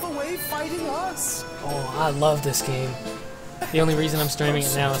life away fighting us? Oh, I love this game. The only reason I'm streaming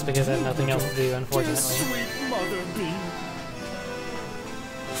it now is because I have nothing else to do, Dear unfortunately. sweet mother bee.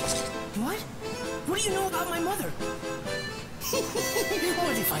 What? What do you know about my mother?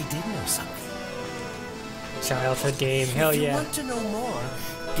 What if I did know something? Childhood game, hell If you yeah. want to know more,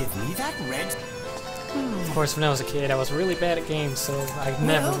 give me that red. Of course, when I was a kid, I was really bad at games, so I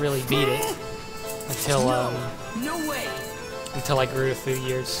never really beat it until No way. until I grew a few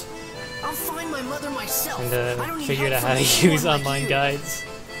years I'll find my mother myself. and I don't need figured out help how from to use anyone like online you. guides.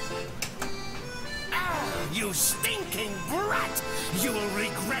 Ah, you stinking brat! You will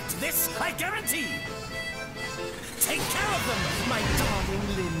regret this, I guarantee! Take care of them, my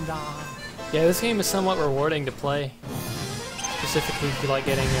darling Linda. Yeah, this game is somewhat rewarding to play. Specifically if you like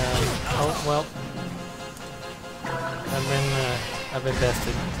getting, oh, well. I've been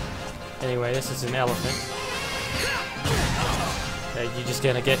bested. Anyway, this is an elephant. You're just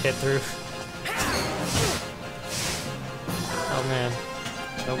gonna get hit through. Oh man.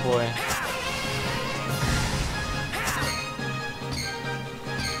 Oh boy.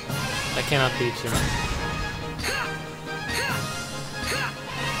 I cannot beat you.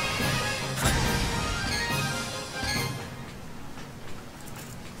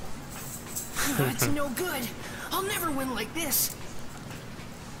 That's no good. I'll never win like this.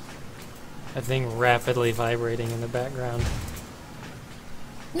 That thing rapidly vibrating in the background.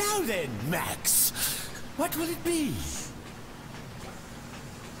 Now then, Max, what will it be?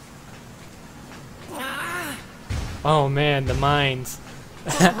 Oh man, the mines.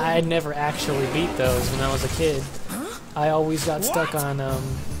 I had never actually beat those when I was a kid. I always got stuck on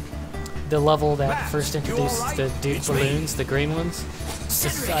the level that first introduced the balloons, the green ones.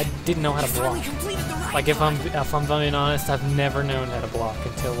 Just, I didn't know how to block. Like if I'm being honest, I've never known how to block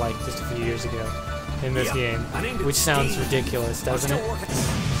until like just a few years ago in this game, which sounds ridiculous, doesn't it?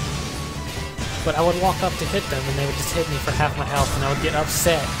 But I would walk up to hit them and they would just hit me for half my health and I would get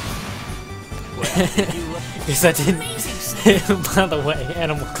upset. Because I didn't. By the way,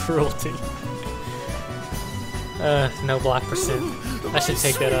 animal cruelty. No block percent. I should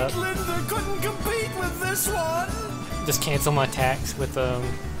take that up. Linda couldn't compete with this one. Just cancel my attacks with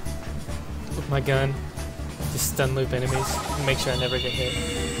my gun. Just stun loop enemies and make sure I never get hit.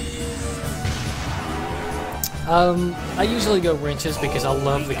 I usually go wrenches because I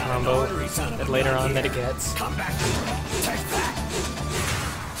love the combo that later on that it gets. Come back. Take that.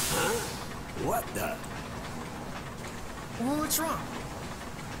 Huh? What the? Well, what's wrong?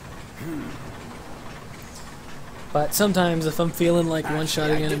 But sometimes if I'm feeling like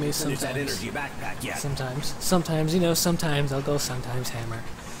one-shotting enemies, sometimes, you know, sometimes I'll go sometimes hammer.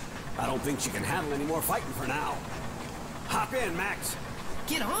 I don't think she can handle any more fighting for now. Hop in, Max.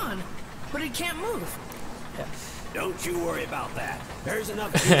 Get on, but it can't move. Yeah. Don't you worry about that. There's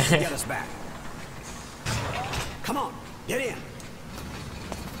enough juice to get us back. Come on, get in.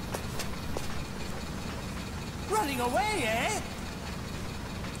 Running away, eh?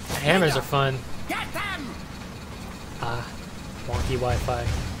 Hammers are fun. Get them! Wonky Wi-Fi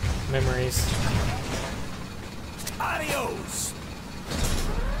memories. Adios.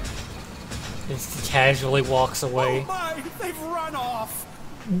 Just casually walks away. Oh my, they've run off.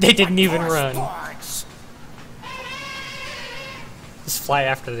 They didn't even run. Parts. Just fly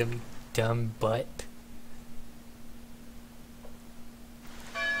after them, dumb butt.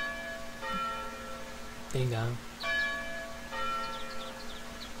 Ding dong.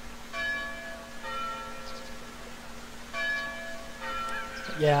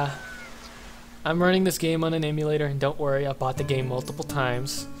 Yeah. I'm running this game on an emulator, and don't worry, I bought the game multiple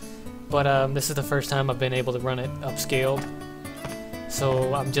times. But this is the first time I've been able to run it upscaled.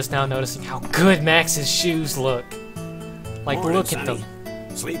 So I'm just now noticing how good Max's shoes look. Like, Morning, look at Sonny.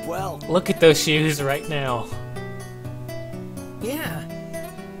 them. Sleep well. Look at those shoes right now. Yeah.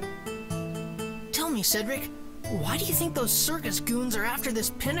 Tell me, Cedric, why do you think those circus goons are after this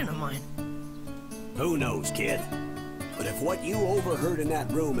pennant of mine? Who knows, kid? But if what you overheard in that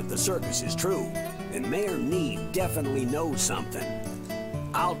room at the circus is true, then Mayor Need definitely knows something.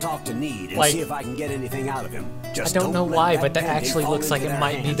 I'll talk to Need and see if I can get anything out of him. Just I don't know let why, that but that pendant actually fall looks like into it their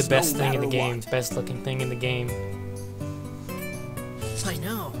might be the hands, best no thing in the matter game. what. Best looking thing in the game. I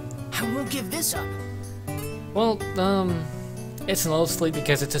know. I won't give this up. Well, it's mostly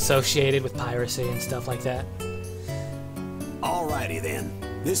because it's associated with piracy and stuff like that. Alrighty then.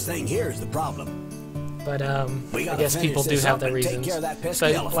 This thing here is the problem. But I We gotta guess people finish do this have up their and take reasons. care of that pesky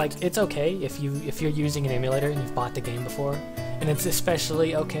But elephant. like, it's okay if you're using an emulator and you've bought the game before, and it's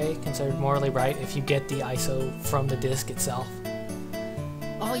especially okay, considered morally right, if you get the ISO from the disc itself.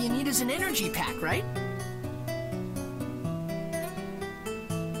 All you need is an energy pack, right?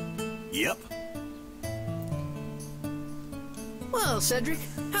 Yep. Well, Cedric,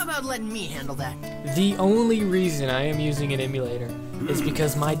 how about letting me handle that? The only reason I am using an emulator is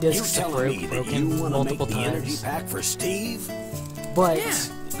because my You discs have telling me that you broken want to make multiple the energy times. pack for Steve? But Yeah,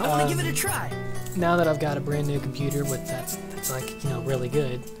 I want to give it a try. now that I've got a brand new computer with that's like, you know, really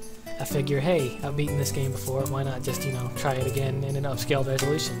good, I figure, hey, I've beaten this game before, why not just, you know, try it again in an upscaled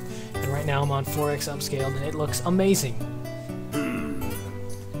resolution? And right now I'm on 4x upscaled and it looks amazing.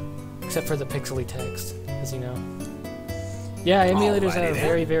 Except for the pixely text, as you know. Yeah, emulators Alrighty are then.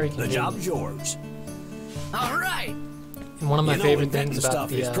 very, very The convenient. job's yours. All right. And one of my You know, favorite inventing things about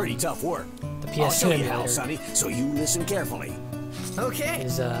stuff is the pretty tough work. PS2 I'll show you how, emulator Sonny, so you listen carefully. Okay.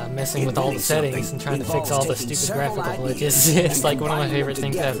 is messing with all the Inventing settings something and trying to fix involves all the taking stupid several graphical ideas glitches. It's and like one of my combining them favorite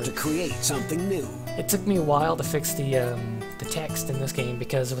things together ever. to create something new. It took me a while to fix the text in this game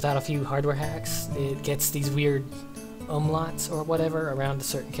because without a few hardware hacks, it gets these weird umlauts or whatever around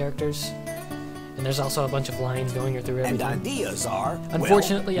certain characters. And there's also a bunch of lines going through And everything. ideas are,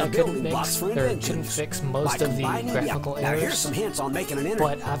 Unfortunately, well, I the couldn't building blocks mix for or inventions. couldn't fix most By of the combining- yeah, graphical Now here's errors. some hints on making an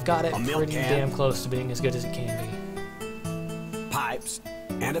But I've got it A milk pretty can. damn close to being as good as it can be. pipes,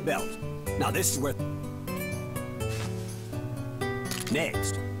 and a belt. Now this is where...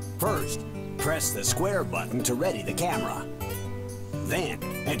 Next, first, press the square button to ready the camera. Then,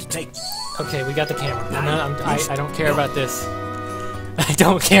 and to take... Okay, we got the camera. Now, I don't care about this. I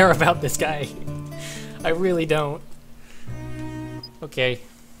don't care about this guy. I really don't. Okay.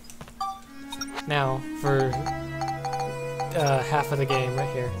 Now, for half of the game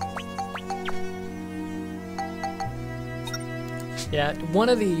right here. Yeah, one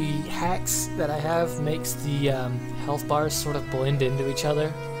of the hacks that I have makes the health bars sort of blend into each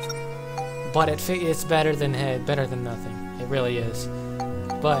other. But it's better than nothing. It really is.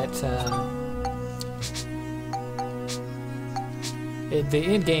 But the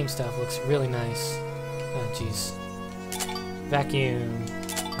in-game stuff looks really nice. Oh, jeez. Vacuum.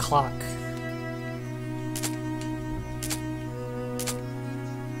 Clock.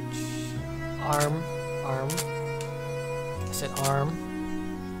 Arm. I said arm.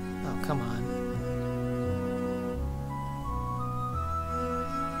 Oh, come on.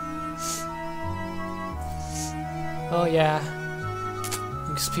 Oh, yeah.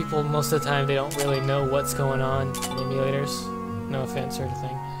 Because people, most of the time, they don't really know what's going on in emulators. No offense or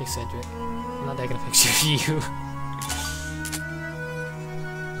anything. Hey, Cedric. I'm not taking a picture of you.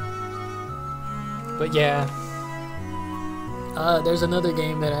 But yeah. There's another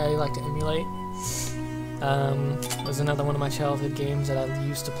game that I like to emulate. It was another one of my childhood games that I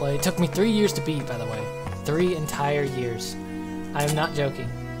used to play. It took me 3 years to beat, by the way. 3 entire years. I am not joking.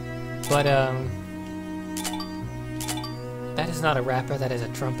 But, that is not a rapper, that is a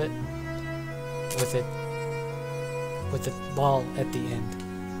trumpet. With a ball at the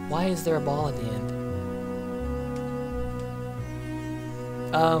end. Why is there a ball at the end?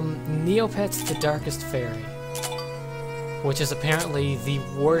 Neopets The Darkest Fairy. Which is apparently the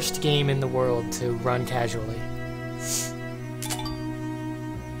worst game in the world to run casually.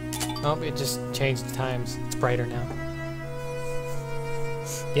 Oh, it just changed the times. It's brighter now.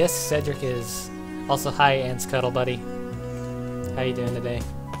 Yes, Cedric is. Also, hi, Ant Scuttle Buddy. How you doing today?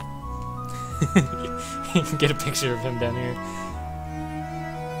 You can get a picture of him down here.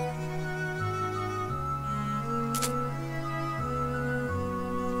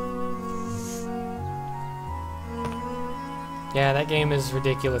 Yeah, that game is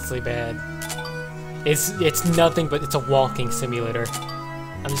ridiculously bad. It's nothing but it's a walking simulator.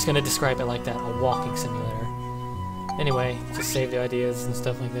 I'm just gonna describe it like that, a walking simulator. Anyway, just save the ideas and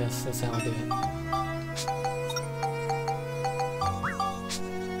stuff like this. That's how I do it.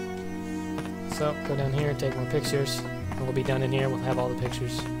 So, go down here, take more pictures, and we'll be done in here. We'll have all the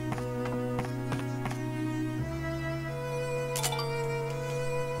pictures.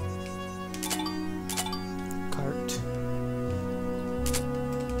 Cart.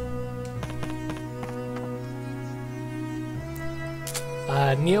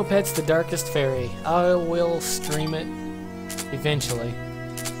 Neopets the Darkest Fairy. I will stream it eventually.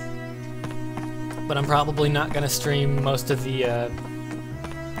 But I'm probably not going to stream most of the,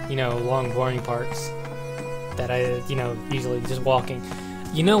 you know, long boring parts that I, you know, usually just walking.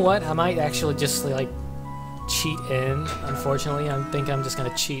 You know what? I might actually just, like, cheat in, unfortunately. I think I'm just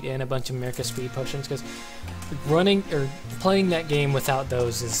going to cheat in a bunch of America Speed Potions, because running, or playing that game without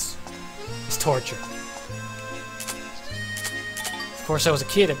those is torture. Of course, I was a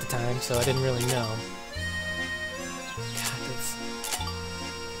kid at the time, so I didn't really know. God,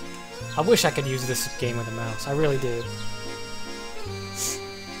 I wish I could use this game with a mouse. I really do.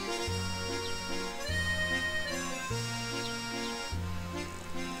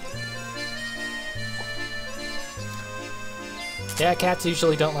 Yeah, cats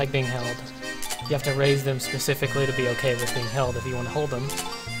usually don't like being held. You have to raise them specifically to be okay with being held if you want to hold them,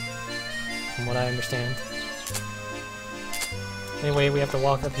 from what I understand. Anyway, we have to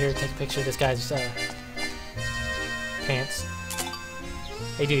walk up here, take a picture of this guy's pants.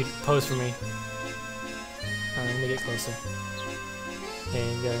 Hey dude, pose for me. Let me get closer.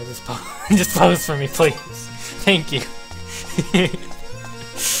 And just pose for me, please. Thank you.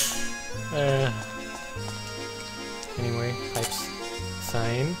 Anyway, pipes.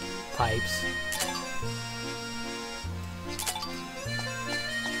 Sign. Pipes.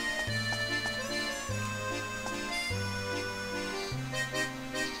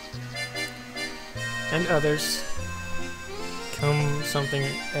 And others. Come something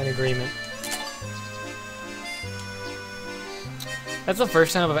an agreement. That's the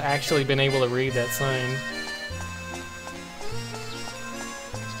first time I've actually been able to read that sign.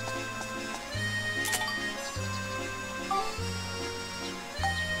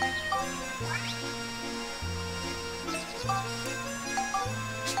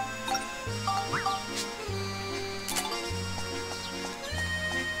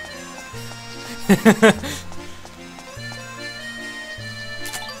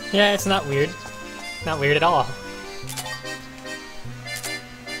 Yeah, it's not weird. Not weird at all.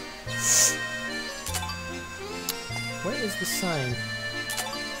 Where is the sign?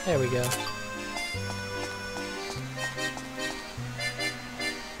 There we go.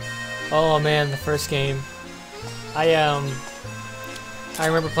 Oh man, the first game. I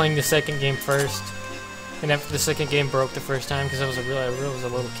remember playing the second game first, and after the second game broke the first time because I was a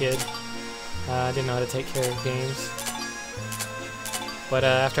little kid. I didn't know how to take care of games. But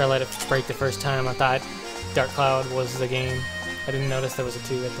after I let it break the first time, I thought Dark Cloud was the game. I didn't notice there was a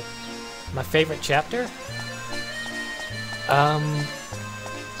 2 at the... My favorite chapter?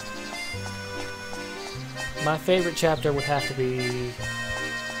 My favorite chapter would have to be...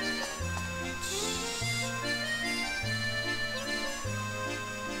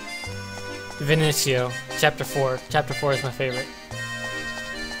 Vinicio, Chapter 4. Chapter 4 is my favorite.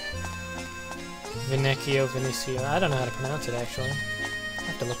 Vinicio. I don't know how to pronounce it, actually. I'll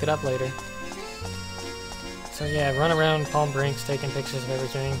have to look it up later. So yeah, run around Palm Brinks taking pictures of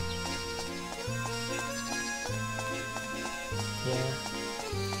everything.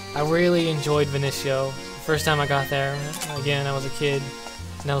 Yeah. I really enjoyed Vinicio. The first time I got there, again, I was a kid,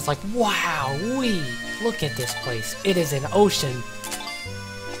 and I was like, wow, look at this place. It is an ocean.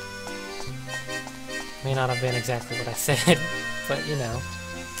 May not have been exactly what I said, but you know.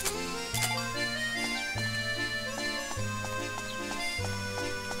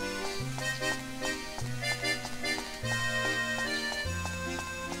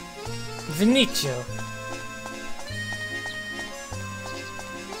 Vinicio.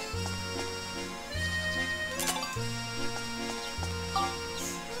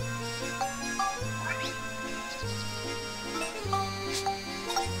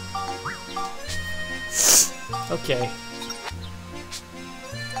 Okay.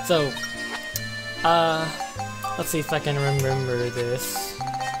 So, Let's see if I can remember this.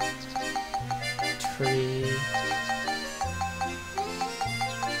 Tree.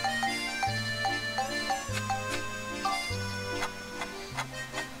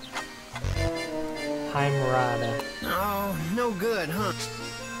 Heimrada. Oh, no good, huh?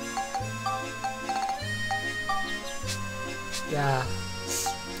 Yeah.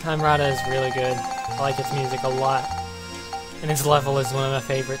 Heimrada is really good. I like its music a lot. And its level is one of my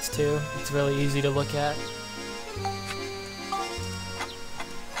favorites too. It's really easy to look at.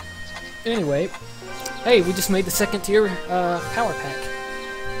 Anyway, hey, we just made the second tier power pack.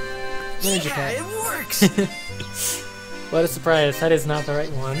 Energy pack. It works! What a surprise, that is not the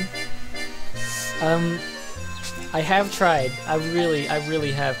right one. I have tried. I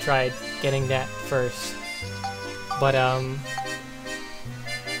really have tried getting that first. But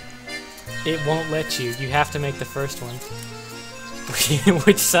it won't let you. You have to make the first one.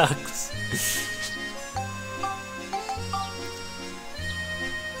 Which sucks.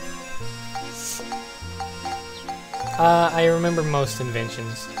 I remember most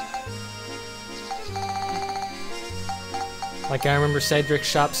inventions. Like I remember Cedric's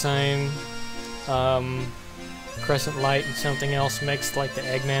shop sign, Crescent Light and something else mixed, like the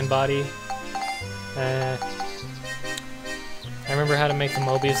Eggman body. I remember how to make the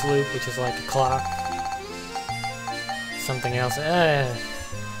Mobius loop, which is like a clock. Something else.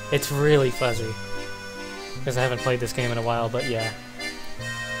 It's really fuzzy. Because I haven't played this game in a while, but yeah.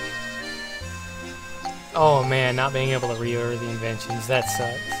 Oh man, not being able to reorder the inventions, that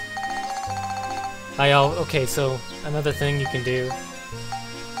sucks. Okay, so another thing you can do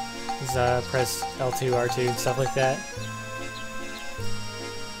is press L2, R2, and stuff like that.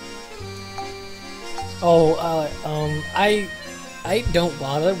 Oh, I don't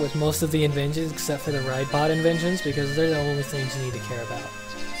bother with most of the inventions except for the RideBot inventions because they're the only things you need to care about,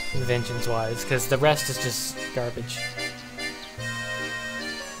 inventions-wise, because the rest is just garbage.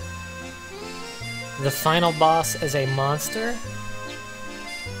 The final boss is a monster?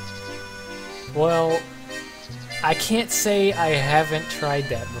 Well, I can't say I haven't tried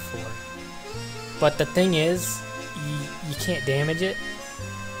that before. But the thing is, you can't damage it.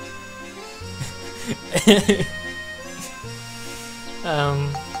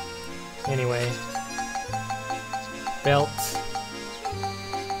 Anyway. Belt.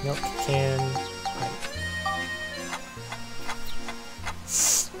 Milk can. Pipe.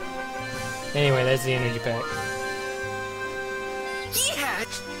 Anyway, that's the energy pack. Yeah.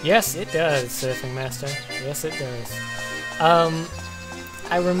 Yes, it does, Surfing Master. Yes, it does.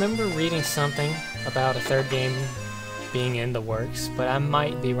 I remember reading something about a third game being in the works, but I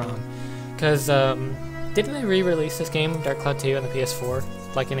might be wrong. Because, didn't they re-release this game, Dark Cloud 2, on the PS4?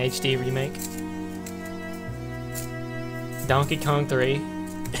 Like an HD remake? Donkey Kong 3?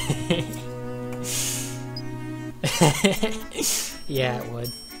 Yeah, it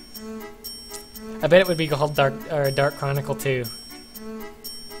would. I bet it would be called Dark Chronicle 2.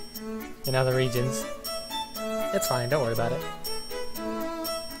 In other regions. It's fine, don't worry about it.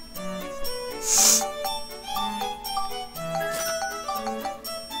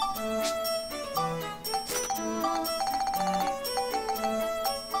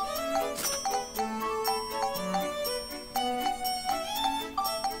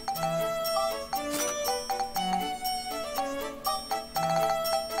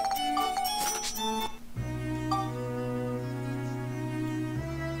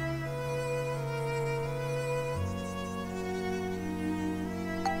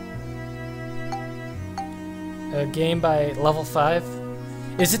 A game by Level 5?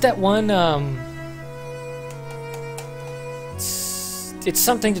 Is it that one, It's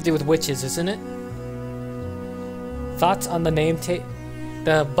something to do with witches, isn't it? Thoughts on the name tape?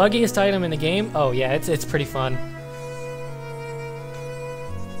 The buggiest item in the game? Oh yeah, it's pretty fun.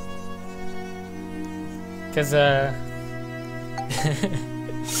 Cause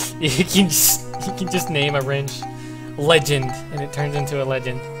you can just name a wrench Legend, and it turns into a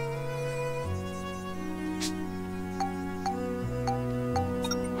legend.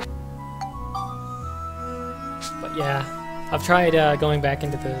 But yeah, I've tried going back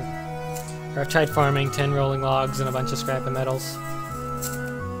into I've tried farming 10 rolling logs and a bunch of scrap and metals.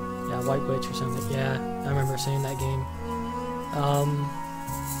 Yeah, White Witch or something. Yeah, I remember seeing that game.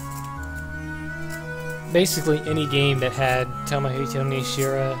 Basically any game that had Tomohito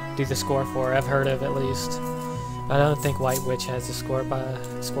Nishira do the score for, I've heard of at least. I don't think White Witch has a score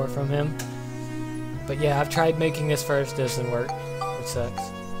from him. But yeah, I've tried making this first, doesn't work. It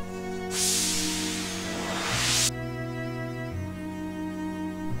sucks.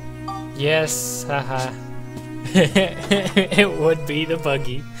 Yes, haha. It would be the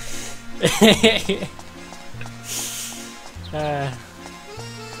buggy.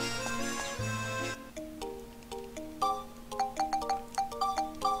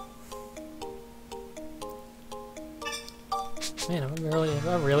 Man, have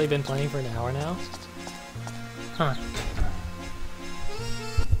I really been playing for an hour now? Huh.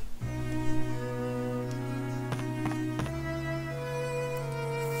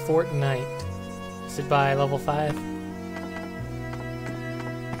 Fortnite. Is it by level 5?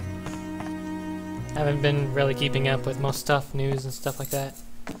 Haven't been really keeping up with most stuff, news and stuff like that.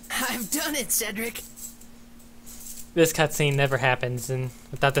 I've done it, Cedric. This cutscene never happens, and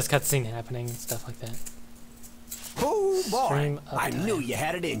without this cutscene happening and stuff like that. Oh boy! Stream I uptime. knew you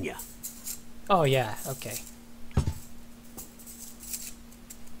had it in you. Oh yeah, okay.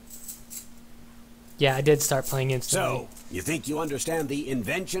 Yeah, I did start playing instantly. So, you think you understand the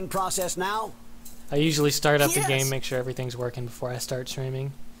invention process now? I usually start up the Yes. game, make sure everything's working before I start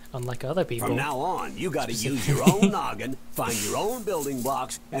streaming, unlike other people. From now on, you got to use your own noggin, find your own building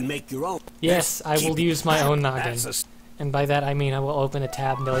blocks, and make your own. Yes, I will use my own noggin. That's And by that I mean I will open a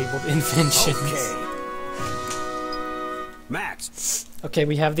tab labeled Inventions. okay. Max, Okay,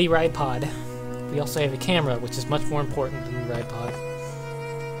 we have the ride pod. We also have a camera, which is much more important than the ride pod.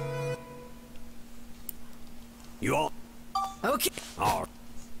 you all. Okay. All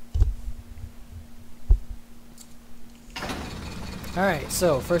Alright,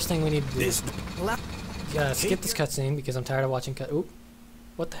 so first thing we need to do this. is skip this cutscene because I'm tired of watching Oop.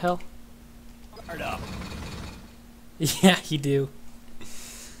 What the hell? Start up. Yeah, you do.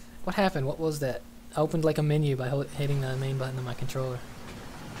 What happened? What was that? I opened like a menu by hitting the main button on my controller.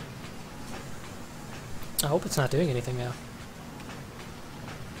 I hope it's not doing anything now.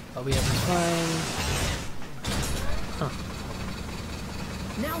 But we have fine. Huh.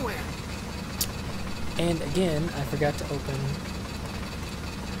 Now where? And again, I forgot to open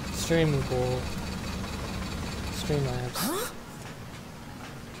Streamable Streamlabs. Huh?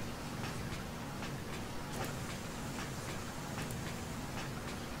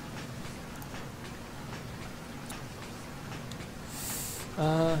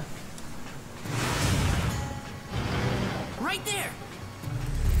 Right there.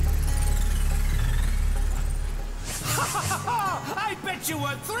 I bet you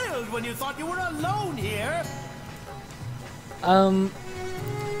were thrilled when you thought you were alone here.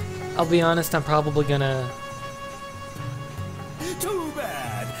 I'll be honest, I'm probably gonna... Too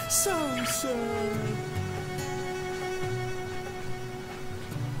bad. So sad.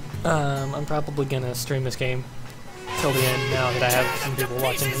 I'm probably gonna stream this game till the end now that I have some people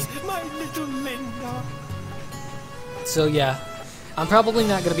watching me. My little Linda. So yeah, I'm probably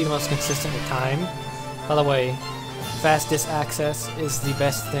not gonna be the most consistent with time. By the way, fastest access is the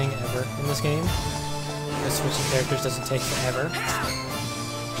best thing ever in this game. Because switching characters doesn't take forever.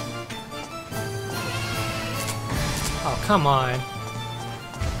 Oh, come on.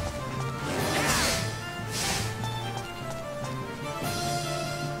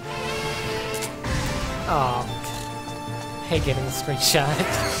 Oh, hate getting the screenshot.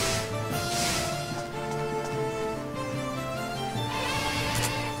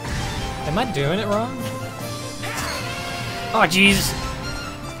 Am I doing it wrong? Oh, jeez.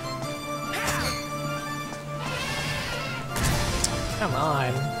 Come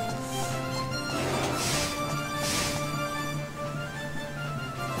on.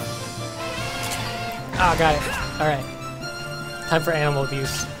 Oh, got it. Alright. Time for animal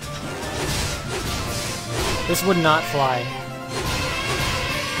abuse. This would not fly.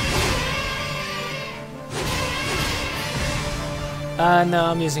 No,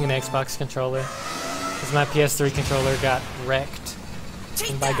 I'm using an Xbox controller. Because my PS3 controller got wrecked.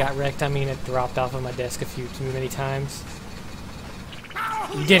 And by got wrecked, I mean it dropped off of my desk a few too many times.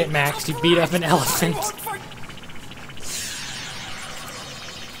 You did it, Max. You beat up an elephant.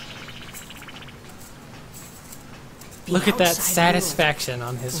 Look at that outside satisfaction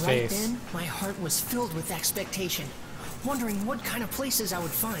on his Right face. then, my heart was filled with expectation, wondering what kind of places I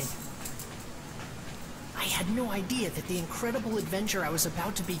would find. I had no idea that the incredible adventure I was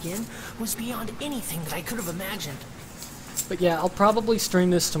about to begin was beyond anything that I could have imagined. But yeah, I'll probably stream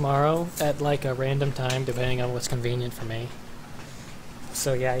this tomorrow at like a random time, depending on what's convenient for me.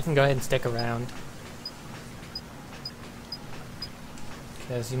 So yeah, you can go ahead and stick around.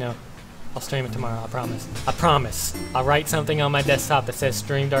 Because, you know, I'll stream it tomorrow, I promise. I promise! I'll write something on my desktop that says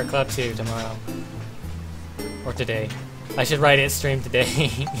Stream Dark Club 2 tomorrow. Or today. I should write it stream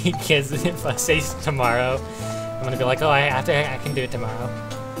today, because if I say tomorrow, I'm gonna be like, oh, I can do it tomorrow.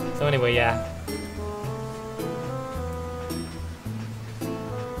 So anyway, yeah.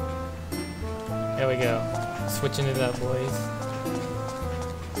 There we go. Switching it up, boys.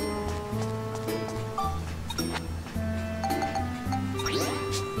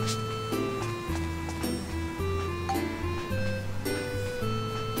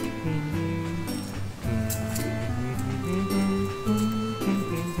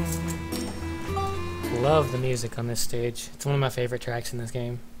 love the music on this stage. It's one of my favorite tracks in this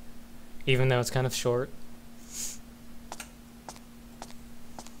game, even though it's kind of short.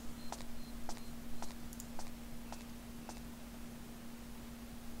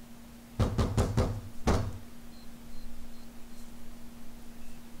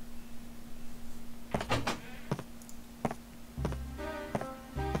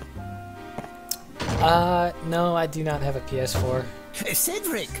 No, I do not have a PS4.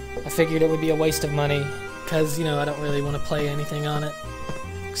 Cedric! I figured it would be a waste of money, because, you know, I don't really want to play anything on it,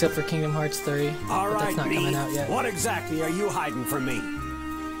 except for Kingdom Hearts 3, but that's not coming out yet. What exactly are you hiding from me?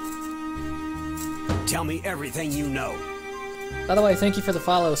 Tell me everything you know. By the way, thank you for the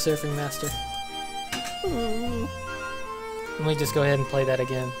follow, Surfing Master. Let me just go ahead and play that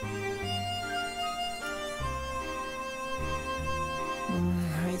again.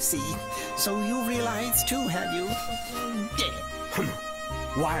 I see. So you realize too, have you?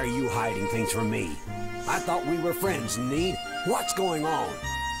 Why are you hiding things from me? I thought we were friends, Need. What's going on?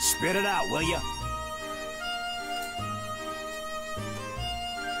 Spit it out, will you?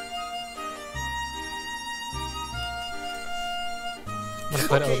 I'm gonna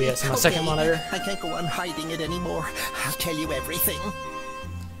put OBS on my second monitor. I can't go on hiding it anymore. I'll tell you everything.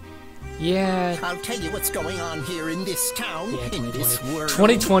 Yeah. I'll tell you what's going on here in this town, in this world.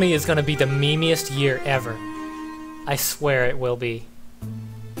 2020 is gonna be the memeiest year ever. I swear it will be.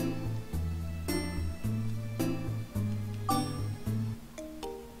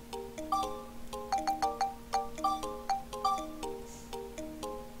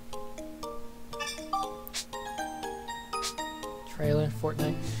 Trailer,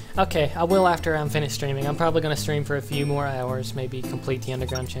 Fortnite. Okay, I will after I'm finished streaming. I'm probably going to stream for a few more hours, maybe complete the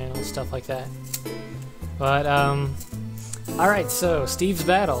Underground channel, stuff like that. But, alright, so, Steve's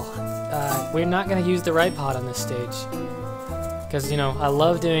Battle. We're not going to use the ride pod on this stage. Because, you know, I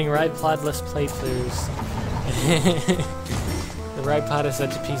love doing ride podless playthroughs. The ride pod is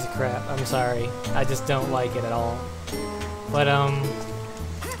such a piece of crap. I'm sorry. I just don't like it at all. But,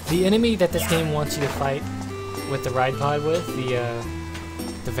 the enemy that this game wants you to fight with the ride pod with,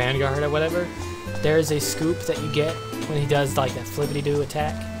 the Vanguard or whatever, there's a scoop that you get when he does like that flippity-doo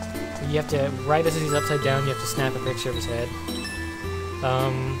attack. You have to, right as he's upside down, you have to snap a picture of his head.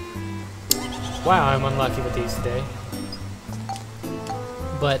 Wow, I'm unlucky with these today.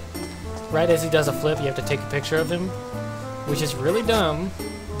 But right as he does a flip, you have to take a picture of him, which is really dumb,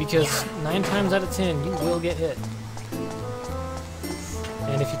 because 9 times out of 10, you will get hit.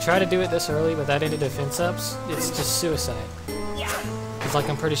 And if you try to do it this early without any defense ups, it's just suicide. It's like,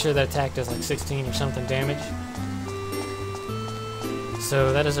 I'm pretty sure that attack does like 16 or something damage.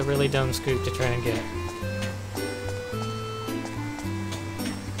 So that is a really dumb scoop to try and get.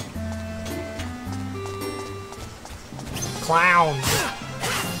 Clowns!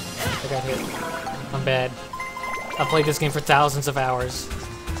 I got hit. I'm bad. I've played this game for thousands of hours.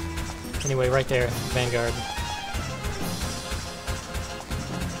 Anyway, right there, Vanguard.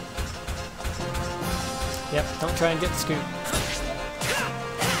 Yep, don't try and get the scoop.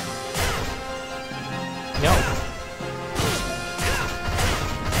 No.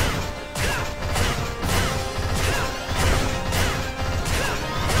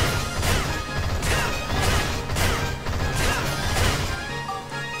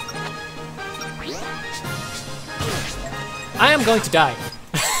 I am going to die.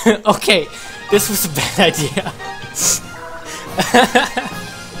 Okay, this was a bad idea.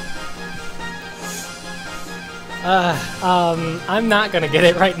 I'm not gonna get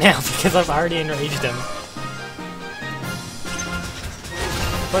it right now because I've already enraged him.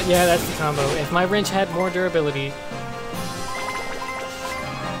 But yeah, that's the combo. If my wrench had more durability...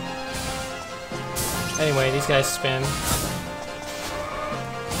 Anyway, these guys spin.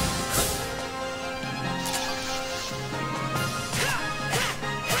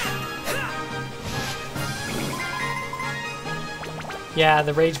 Yeah,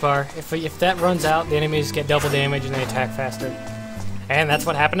 the rage bar. If that runs out, the enemies get double damage and they attack faster. And that's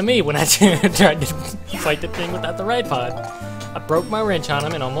what happened to me when I tried to fight the thing without the ride pod. I broke my wrench on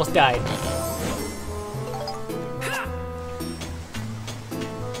him and almost died.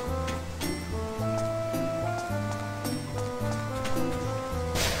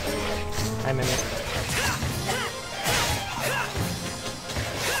 I'm in it.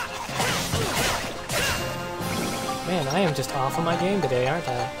 Man, I am just off on my game today, aren't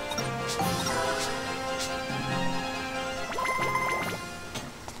I?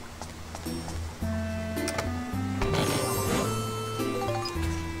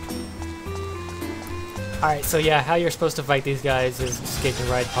 Alright, so yeah, how you're supposed to fight these guys is escape the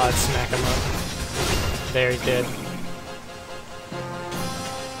ride pod, smack him up. There, he's dead.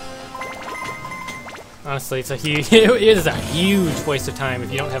 Honestly, it's a huge. It is a huge waste of time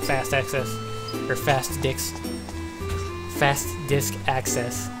if you don't have fast access or fast disc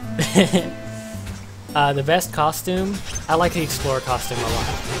access. The best costume, I like the Explorer costume a lot.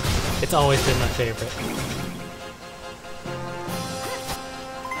 It's always been my favorite.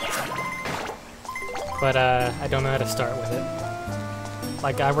 But I don't know how to start with it.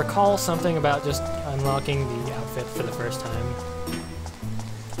 Like, I recall something about just unlocking the outfit for the first time.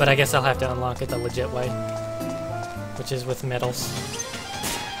 But I guess I'll have to unlock it the legit way, which is with medals.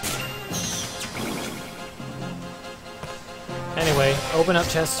 Anyway, open up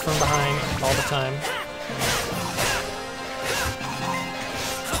chests from behind all the time.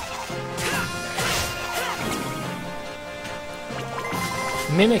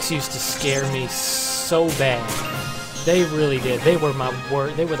 Mimics used to scare me so bad. They really did. They were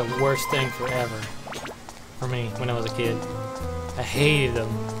they were the worst thing forever for me when I was a kid. I hated them.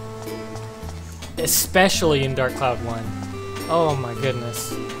 Especially in Dark Cloud 1. Oh my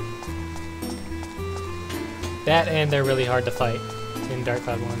goodness. That and they're really hard to fight in Dark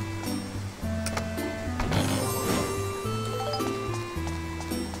Cloud 1.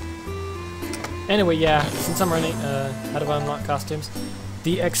 Anyway, yeah, since I'm running how to unlock costumes,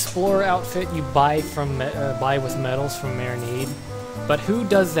 the Explorer outfit you buy from buy with medals from Mare Need. But who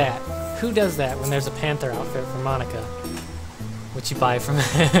does that? Who does that when there's a Panther outfit for Monica, which you buy from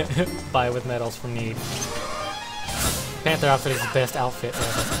buy with medals from Need? Panther outfit is the best outfit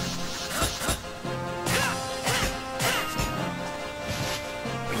ever.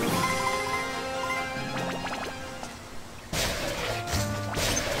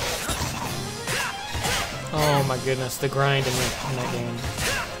 Oh my goodness, the grind in that game.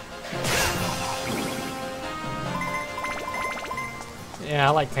 Yeah, I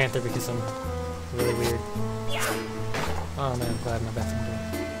like Panther because I'm really weird. Oh man, I'm glad my bathroom door.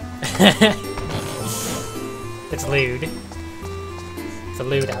 It's lewd. It's a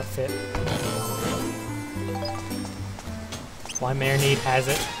lewd outfit. Why Mare Need has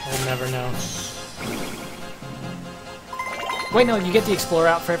it, I'll never know. Wait, no, you get the Explorer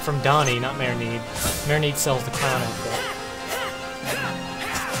outfit from Donnie, not Mare Need. Mare Need sells the clown outfit.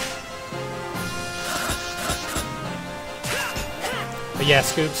 But yeah,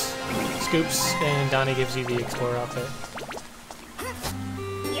 Scoops and Donnie gives you the Explorer outfit.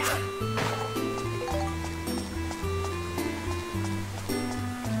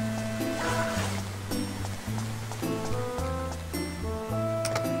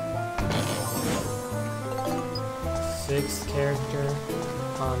 Sixth character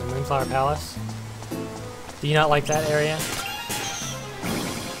on the Moonflower Palace. Do you not like that area?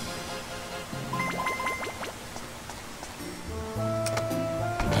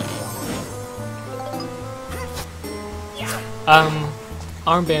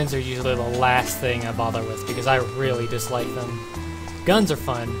 Armbands are usually the last thing I bother with because I really dislike them. Guns are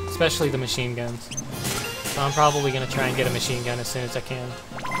fun, especially the machine guns. So I'm probably going to try and get a machine gun as soon as I can.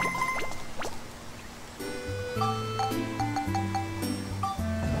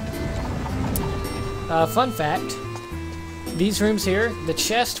 Fun fact, these rooms here, the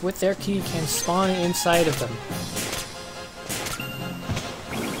chest with their key can spawn inside of them.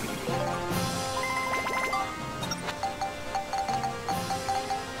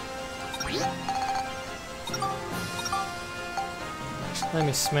 Let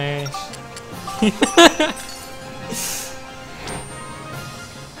me smash.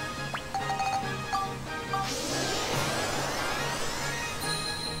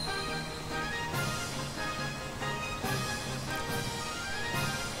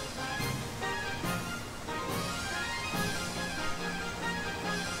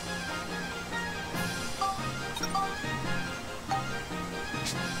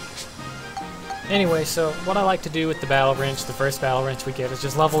 Anyway, so what I like to do with the Battle Wrench, the first Battle Wrench we get, is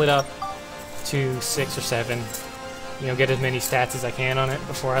just level it up to 6 or 7. You know, get as many stats as I can on it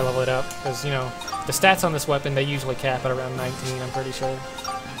before I level it up. Because, you know, the stats on this weapon, they usually cap at around 19, I'm pretty sure.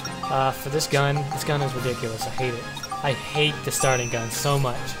 For this gun is ridiculous. I hate it. I hate the starting gun so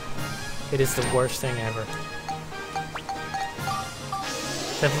much. It is the worst thing ever.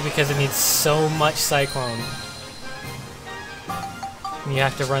 Simply because it needs so much Cyclone. You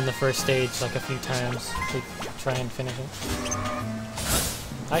have to run the first stage like a few times to try and finish it.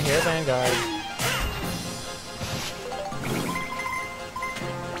 I hear Vanguard.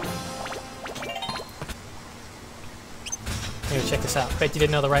 Here, check this out. Bet you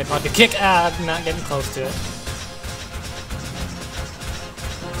didn't know the right pod to kick. Ah, I'm not getting close to it.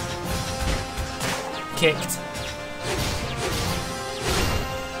 Kicked.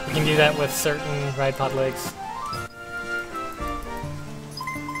 You can do that with certain ride pod legs.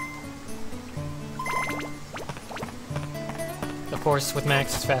 Of course, with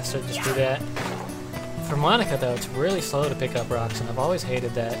Max it's faster, just do that. For Monica though, it's really slow to pick up rocks, and I've always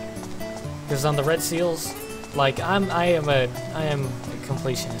hated that. Because on the red seals, like I am a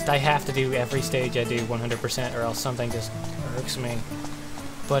completionist. I have to do every stage I do 100%, or else something just irks me.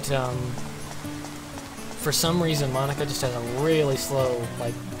 But for some reason, Monica just has a really slow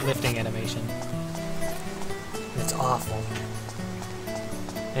like lifting animation. It's awful,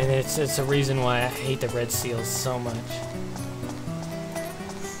 and it's a reason why I hate the red seals so much.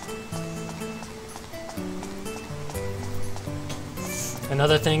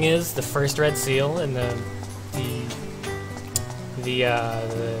 Another thing is the first red seal in the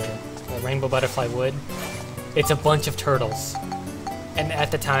Rainbow Butterfly Wood. It's a bunch of turtles, and at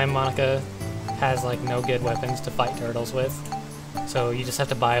the time Monica has like no good weapons to fight turtles with, so you just have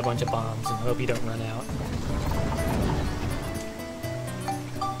to buy a bunch of bombs and hope you don't run out.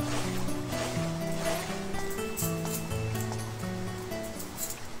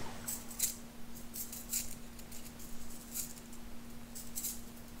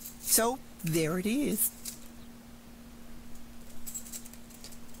 So, there it is.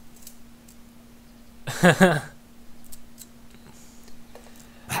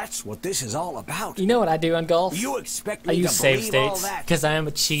 That's what this is all about. You know what I do on golf? You expect I me use to save believe all states that? because I am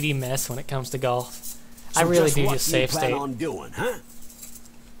a cheaty mess when it comes to golf. So I really just do what just you save plan state. on doing, huh?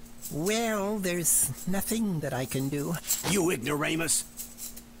 Well, there's nothing that I can do. You ignoramus.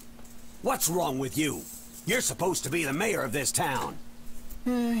 What's wrong with you? You're supposed to be the mayor of this town.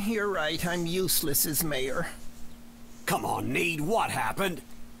 You're right, I'm useless as mayor. Come on, Need, what happened?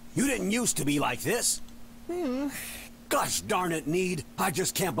 You didn't used to be like this. Gosh darn it, Need, I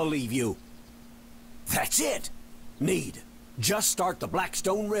just can't believe you. That's it. Need, just start the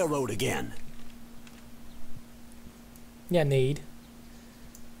Blackstone Railroad again. Yeah, Need.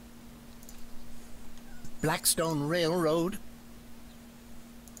 Blackstone Railroad?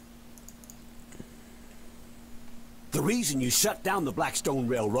 The reason you shut down the Blackstone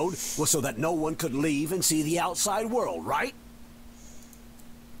Railroad was so that no one could leave and see the outside world, right?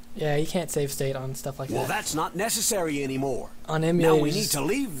 Yeah, you can't save state on stuff like Well, that. that's not necessary anymore. On Now we emulators, need to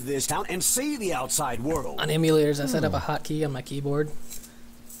leave this town and see the outside world. on emulators, I set up a hotkey on my keyboard,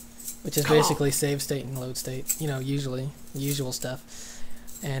 which is basically save state and load state. You know, usual stuff.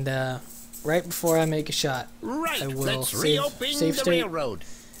 And right before I make a shot, Right, I will let's save reopen the state, railroad.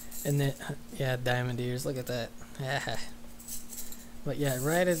 and then yeah, diamond ears. Look at that. But yeah,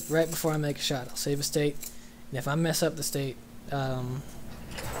 right before I make a shot, I'll save a state, and if I mess up the state, or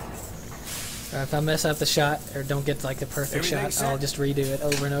if I mess up the shot or don't get like the perfect shot, I'll just redo it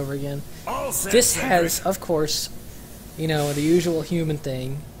over and over again. This has, of course, you know, the usual human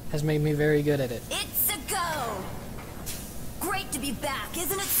thing has made me very good at it. It's a go! Great to be back,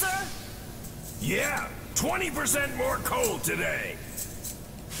 isn't it, sir? Yeah, 20% more coal today.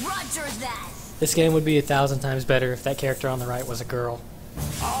 Roger that! This game would be 1,000 times better if that character on the right was a girl.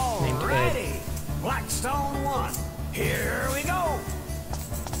 Named Ed. Alrighty, Blackstone 1. Here we go.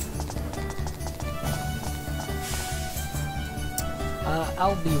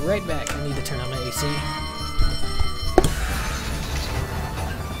 I'll be right back. I need to turn on my AC.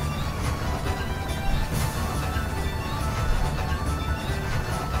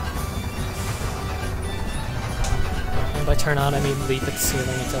 And by turn on, I mean leap at the ceiling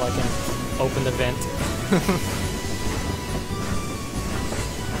until I can open the vent.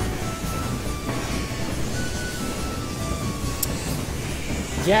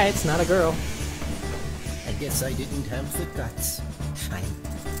 Yeah, it's not a girl. I guess I didn't have the guts.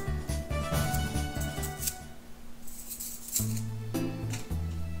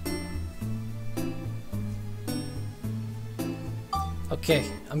 Okay,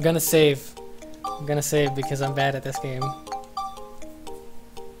 I'm gonna save. I'm gonna save because I'm bad at this game.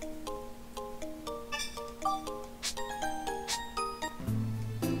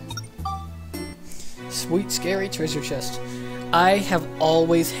 Sweet Scary Treasure Chest. I have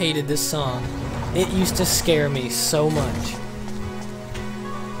always hated this song. It used to scare me so much.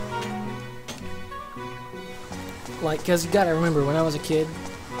 Like, cause you gotta remember, when I was a kid,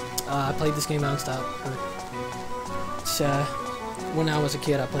 I played this game nonstop. When I was a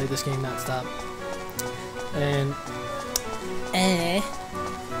kid, I played this game nonstop. And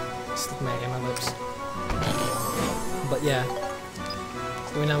stick my in my lips. But yeah,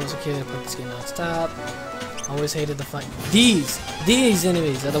 when I was a kid, I played this game nonstop. Always hated the fight. These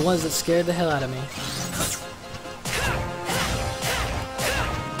enemies are the ones that scared the hell out of me.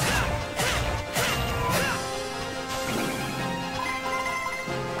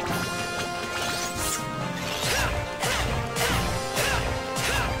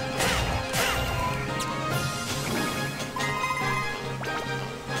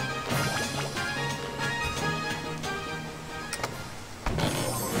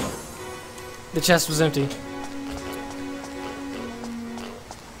 The chest was empty.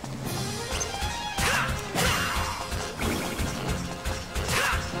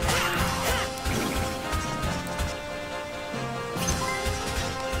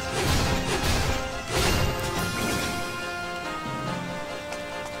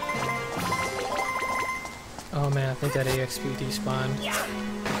 Oh man, I think that EXP despawned.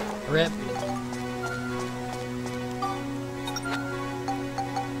 RIP.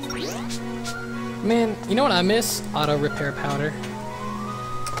 Man, you know what I miss? Auto repair powder.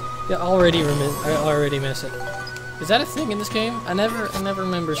 Yeah, I already miss it. Is that a thing in this game? I never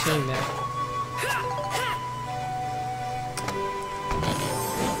remember seeing that.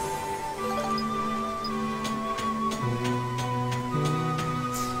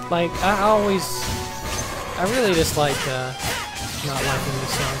 Like, I really just like not liking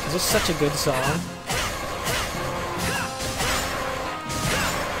this song because it's such a good song.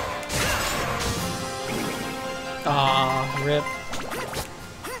 Aw, rip.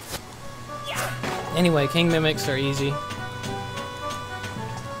 Anyway, King Mimics are easy.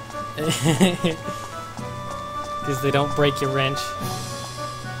 Because they don't break your wrench.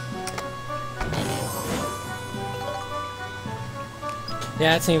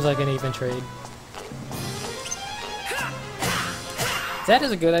 Yeah, it seems like an even trade. That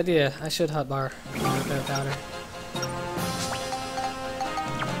is a good idea. I should hotbar repair powder.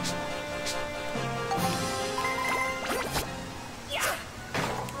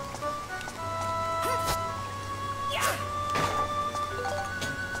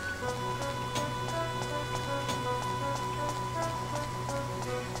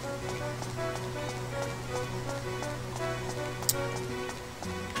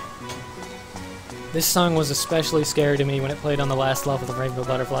 This song was especially scary to me when it played on the last level of the Rainbow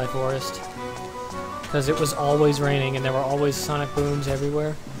Butterfly Forest. Because it was always raining and there were always sonic booms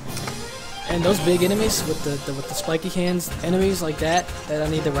everywhere. And those big enemies with the spiky hands, enemies like that I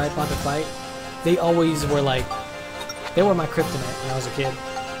need the right bot to fight, they always were like, they were my kryptonite when I was a kid.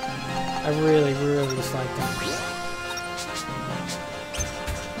 I really, really disliked them.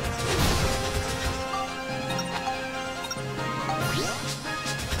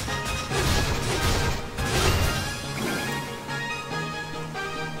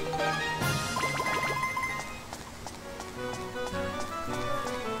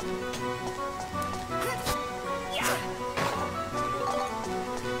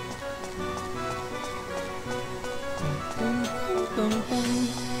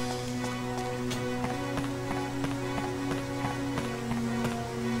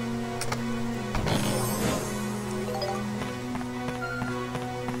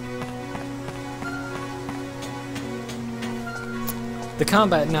 The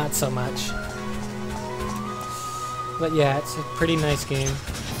combat, not so much. But yeah, it's a pretty nice game.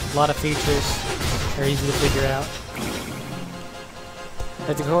 A lot of features. They're easy to figure out.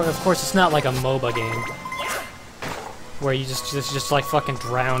 Of course, it's not like a MOBA game. Where you just like fucking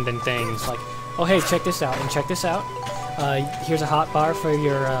drowned in things. Like, oh hey, check this out, and check this out. Here's a hotbar for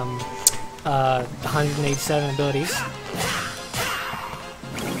your 187 abilities.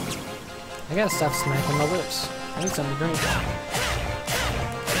 I gotta stop smacking my lips. I need something to drink.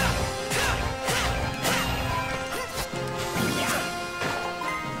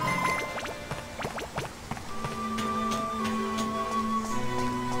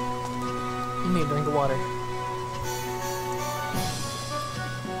 You need a drink of water.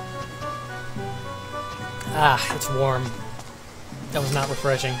 Ah, it's warm. That was not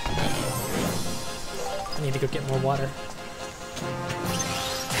refreshing. I need to go get more water.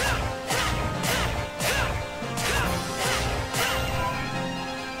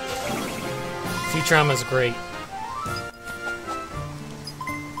 Futurama is great.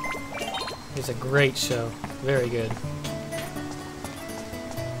 It's a great show. Very good.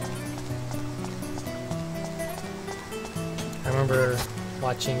 I remember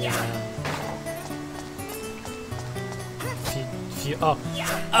watching oh.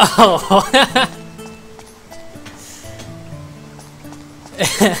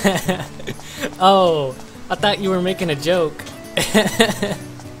 Oh, I thought you were making a joke.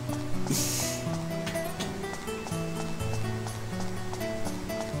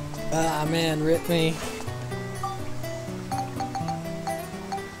 Ah man, rip me.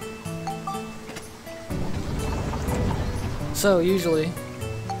 So usually,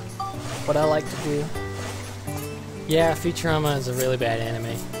 what I like to do, yeah, Futurama is a really bad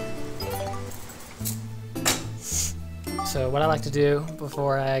anime. So what I like to do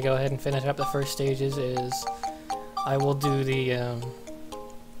before I go ahead and finish up the first stages is I will do the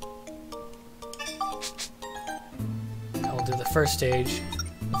first stage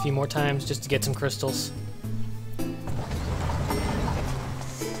a few more times just to get some crystals.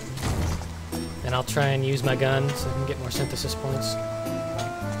 And I'll try and use my gun so I can get more synthesis points.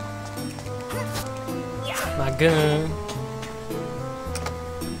 My gun.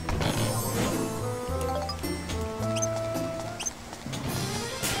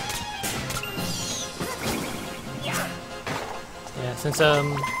 Yeah, since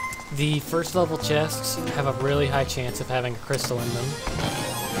the first level chests have a really high chance of having a crystal in them.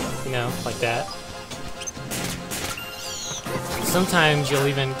 You know, like that. Sometimes you'll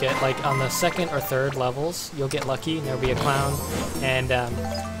even get, like, on the second or third levels, you'll get lucky and there'll be a clown. And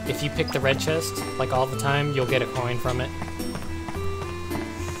if you pick the red chest, like, all the time, you'll get a coin from it.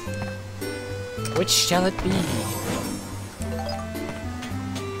 Which shall it be?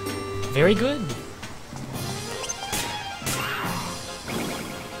 Very good.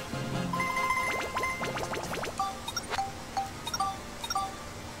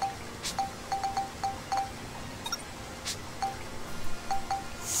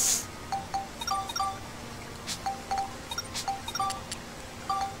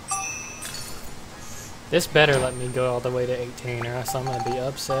 This better let me go all the way to 18 or else I'm gonna be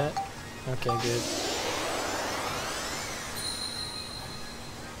upset. Okay, good.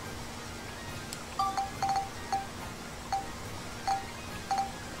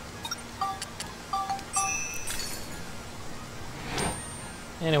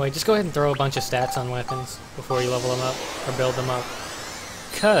 Anyway, just go ahead and throw a bunch of stats on weapons before you level them up or build them up.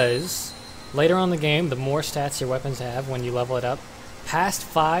 'Cause later on in the game, the more stats your weapons have when you level it up, past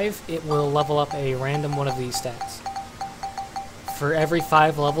 5, it will level up a random one of these stats. For every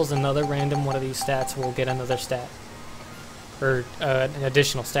 5 levels, another random one of these stats will get another stat. Or an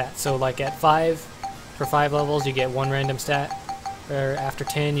additional stat. So like at 5, for 5 levels, you get 1 random stat. Or after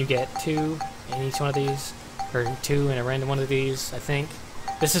 10, you get 2 in each one of these. Or 2 in a random one of these, I think.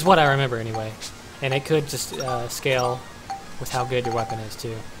 This is what I remember anyway. And it could just scale with how good your weapon is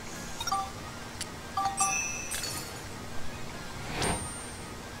too.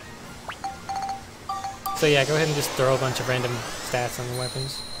 So yeah, go ahead and just throw a bunch of random stats on the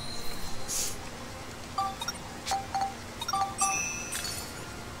weapons.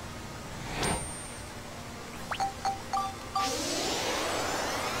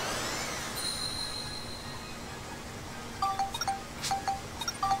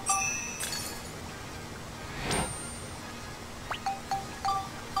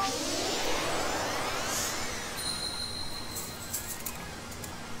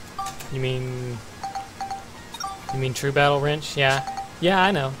 You mean True Battle Wrench? Yeah. Yeah,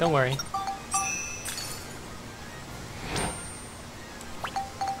 I know. Don't worry.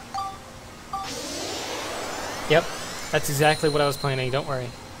 Yep. That's exactly what I was planning. Don't worry.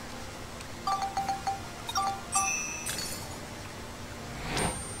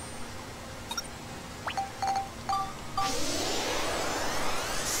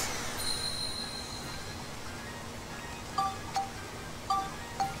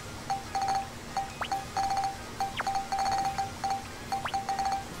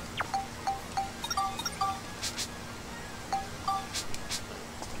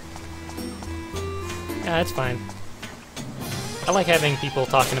 Yeah, that's fine. I like having people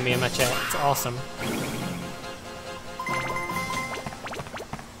talking to me in my chat. It's awesome.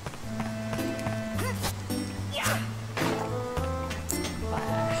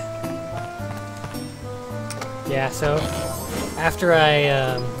 Yeah, so after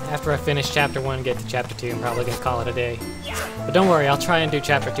I finish chapter 1 and get to chapter 2, I'm probably gonna call it a day. But don't worry, I'll try and do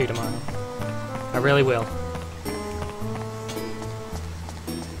chapter 2 tomorrow. I really will.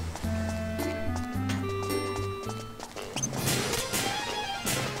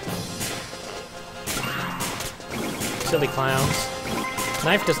 Silly clowns.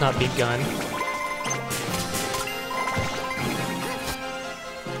 Knife does not beat gun.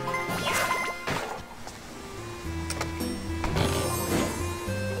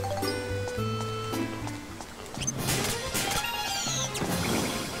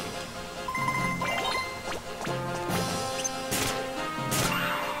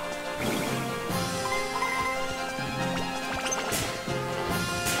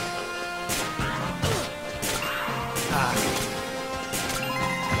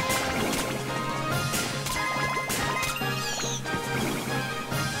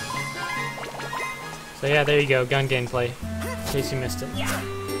 So yeah, there you go, gun gameplay, in case you missed it.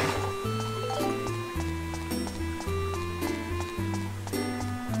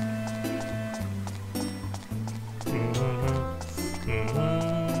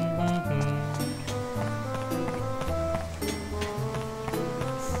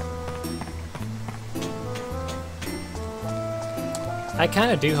 I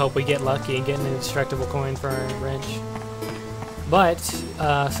kind of do hope we get lucky and get an indestructible coin for our wrench. But,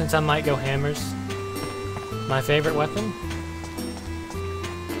 since I might go hammers, my favorite weapon?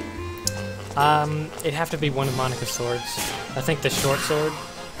 It'd have to be one of Monica's swords. I think the short sword,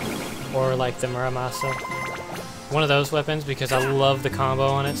 or like the Muramasa. One of those weapons, because I love the combo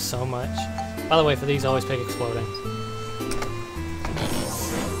on it so much. By the way, for these, always pick exploding.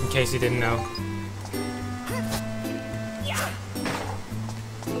 In case you didn't know.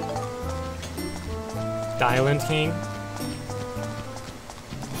 The Island King.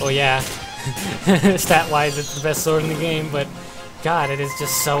 Oh yeah, stat-wise it's the best sword in the game, but God, it is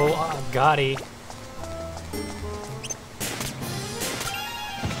just so gaudy.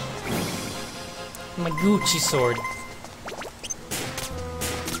 My Gucci sword.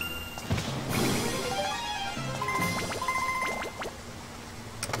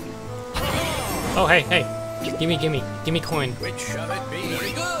 Oh hey, hey, gimme coin. Which shall it be?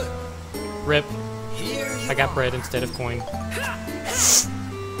 Very good. Rip. I got bread instead of coin.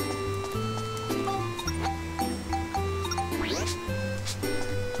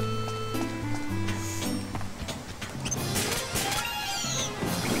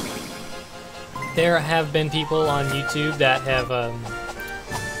 There have been people on YouTube that have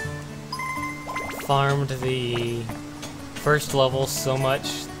farmed the first level so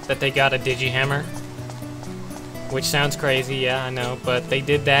much that they got a Digihammer. Which sounds crazy, yeah, I know, but they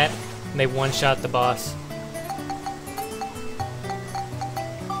did that and they one-shot the boss.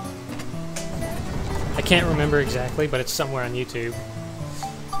 I can't remember exactly, but it's somewhere on YouTube.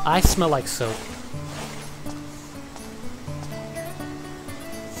 I smell like soap.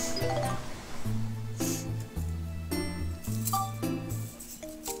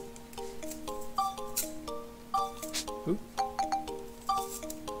 Oop.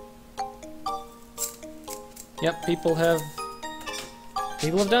 Yep, people have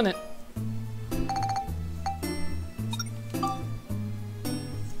done it.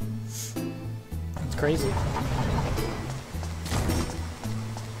 It's crazy.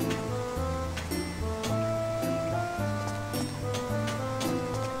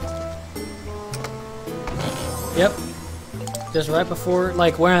 Yep. Just right before,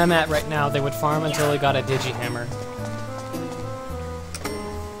 like where I'm at right now, they would farm until they got a Digihammer.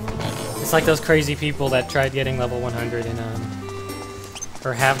 It's like those crazy people that tried getting level 100 in,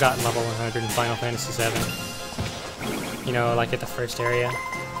 or have gotten level 100 in Final Fantasy VII. You know, like at the first area.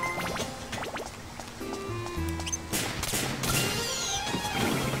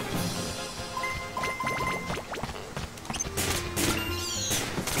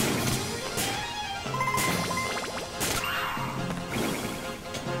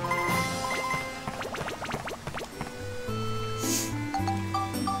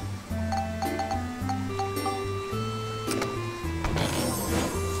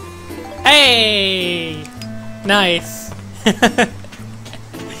 Hey! Nice.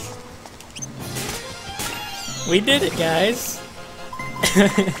 We did it, guys.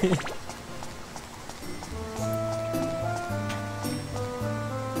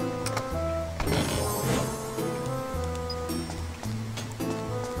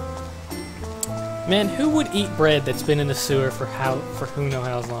 Man, who would eat bread that's been in the sewer for who knows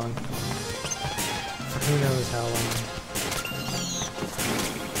how long? For who knows how long?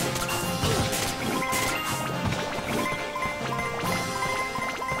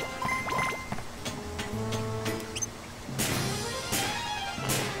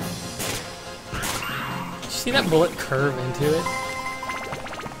 See that bullet curve into it?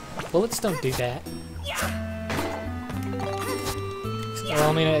 Bullets don't do that. Well,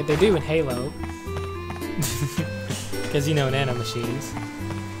 I mean, they do in Halo. Because, you know, nanomachines.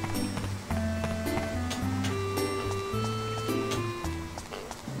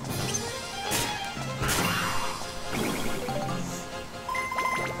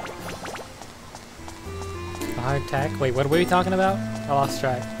 A hard attack? Wait, what were we talking about? I lost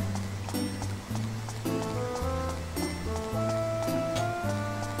track.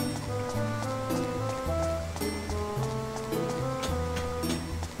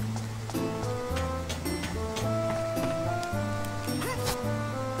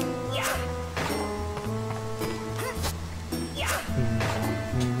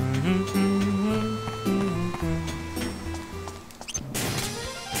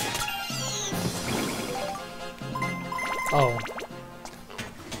 Oh.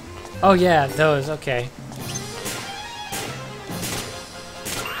 Oh yeah, those, okay.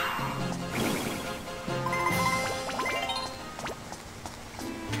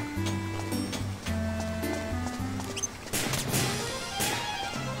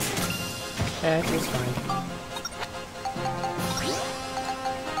 Yeah, it's fine.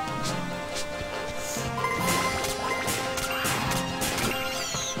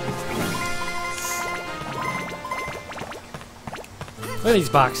 Look at these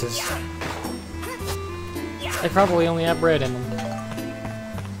boxes. They probably only have bread in them.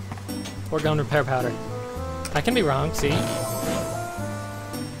 Or gum repair powder. I can be wrong, see? Look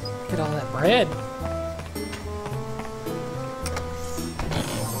at all that bread.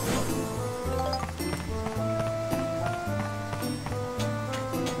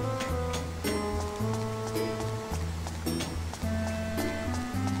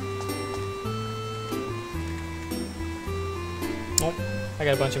 Oh, I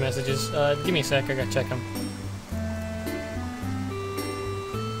got a bunch of messages. Give me a sec, I gotta check them.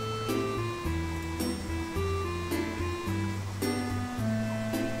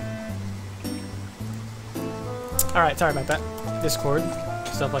 Alright, sorry about that. Discord,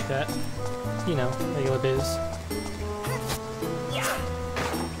 stuff like that. You know, regular biz.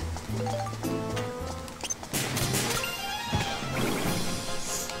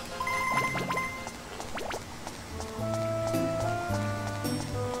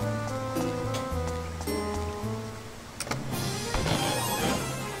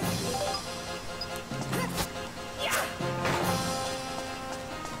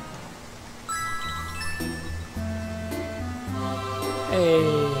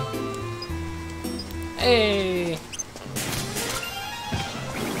 Hey. Hey.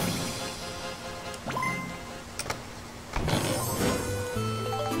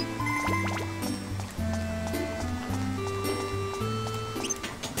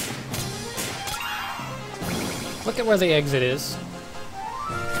 Look at where the exit is.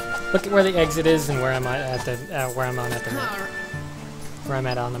 Look at where the exit is and where I'm at the where I'm on at the map. Where I'm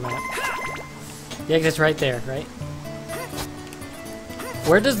at on the map. The exit's right there, right?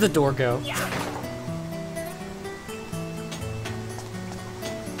 Where does the door go?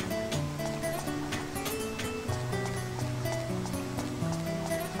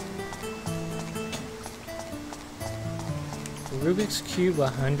 Rubik's Cube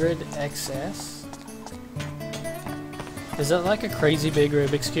 100 XS? Is that like a crazy big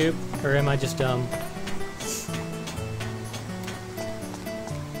Rubik's Cube? Or am I just dumb?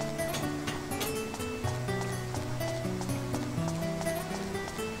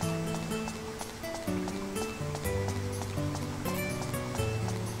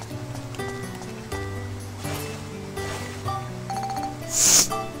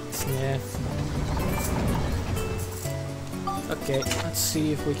 Yeah. Okay, let's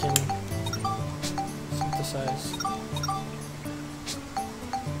see if we can synthesize.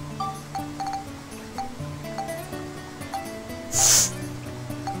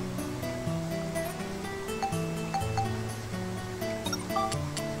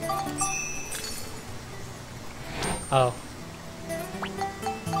 Oh.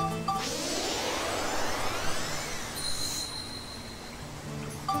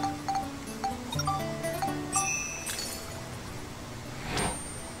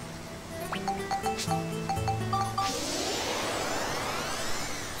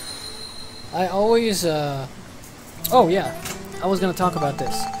 I always, oh yeah, I was gonna talk about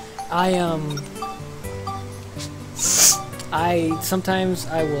this. Sometimes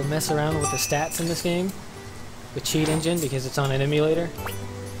I will mess around with the stats in this game, with Cheat Engine, because it's on an emulator.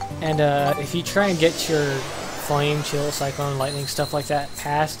 And if you try and get your Flame, Chill, Cyclone, Lightning, stuff like that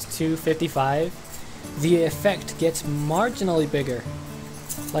past 255, the effect gets marginally bigger.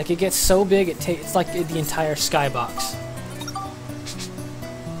 Like, it gets so big, it's like the entire skybox.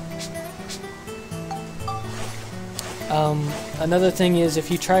 Another thing is, if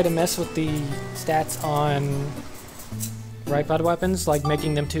you try to mess with the stats on Ripod weapons, like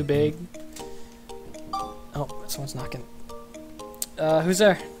making them too big. Oh, someone's knocking. Who's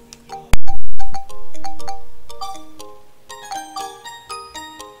there?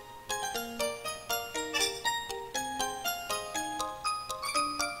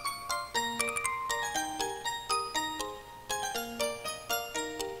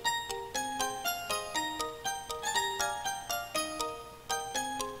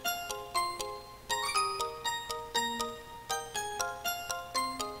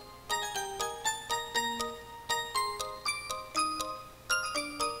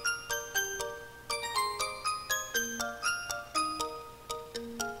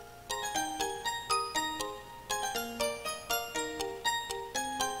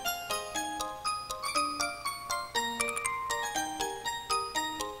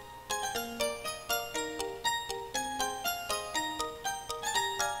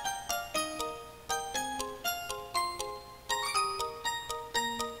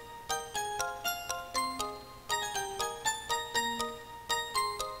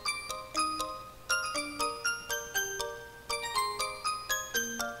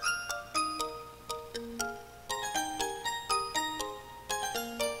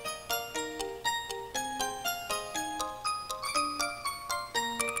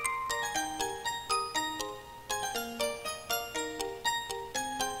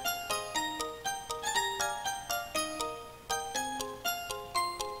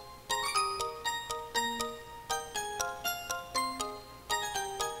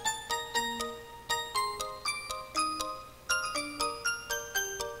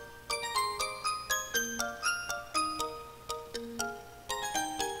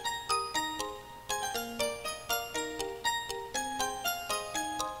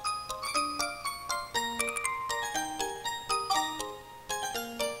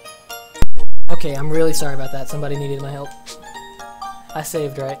 Okay, I'm really sorry about that. Somebody needed my help. I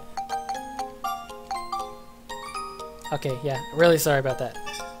saved, right? Okay, yeah, really sorry about that.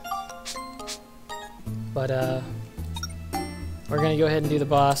 But, we're gonna go ahead and do the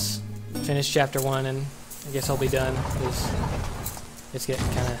boss, finish chapter 1, and I guess I'll be done, because it's getting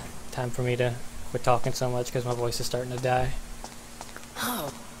kind of time for me to quit talking so much, because my voice is starting to die.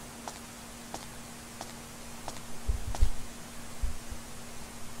 Oh.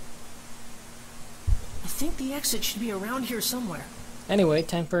 I think the exit should be around here somewhere. Anyway,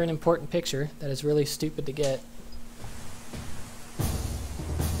 time for an important picture that is really stupid to get.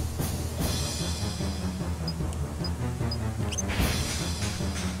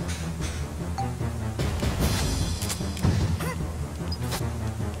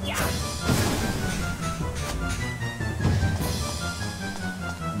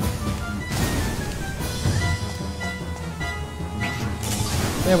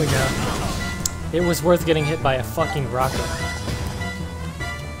 There we go. It was worth getting hit by a fucking rocket.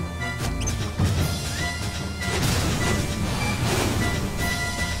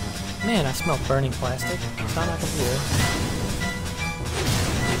 Man, I smell burning plastic. It's not my computer.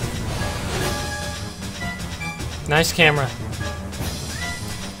 Nice camera.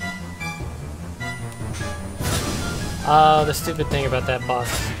 The stupid thing about that boss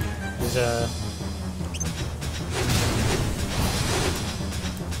is,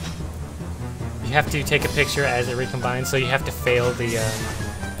 you have to take a picture as it recombines, so you have to fail the, you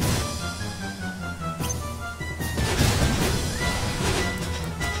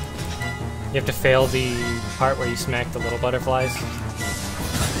have to fail the part where you smack the little butterflies.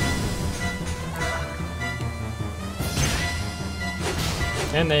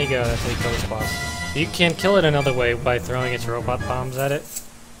 And there you go, that's how you kill this boss. You can kill it another way by throwing its robot bombs at it.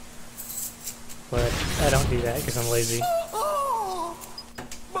 But I don't do that because I'm lazy. Oh,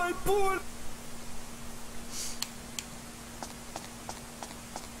 my poor...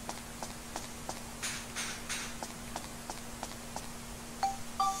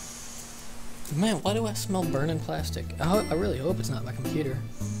 Man, why do I smell burning plastic? I really hope it's not my computer.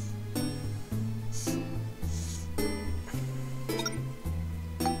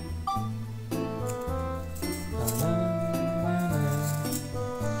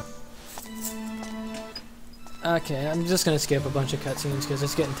 Okay, I'm just gonna skip a bunch of cutscenes because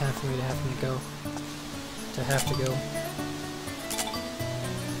it's getting time for me to have to go.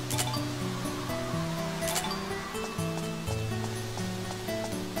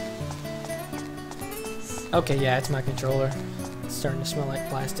 Okay, yeah, it's my controller. It's starting to smell like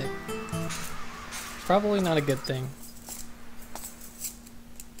plastic. Probably not a good thing.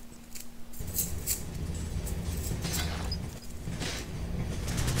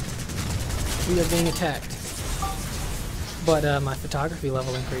 We are being attacked. But my photography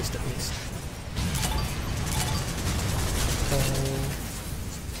level increased at least.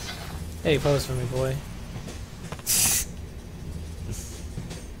 Hey, pose for me, boy.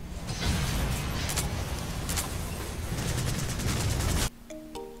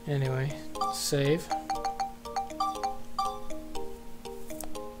 Anyway, save.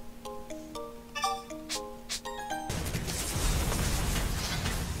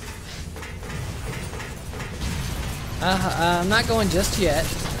 I'm not going just yet.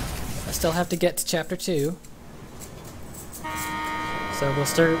 I still have to get to chapter 2. So we're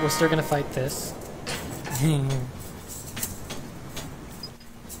still gonna fight this.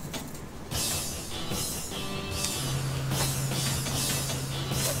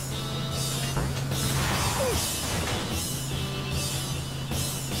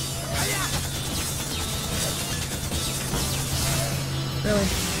 Really?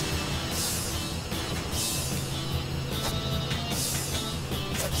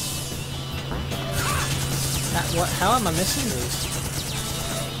 What? How am I missing these?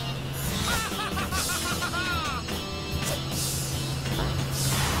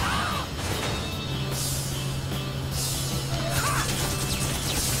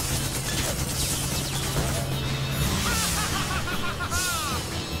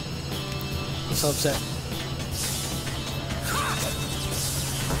 I'm so upset.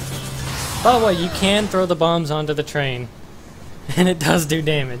 By the way, you can throw the bombs onto the train, and it does do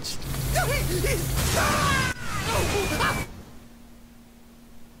damage.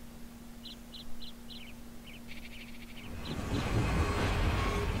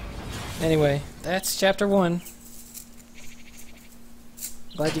 Anyway, that's chapter 1.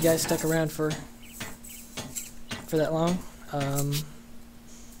 Glad you guys stuck around for that long. I'm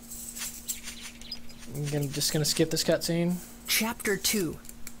just gonna skip this cutscene. Chapter 2.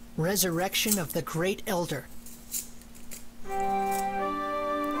 Resurrection of the Great Elder.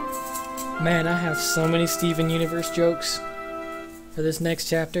 Man, I have so many Steven Universe jokes for this next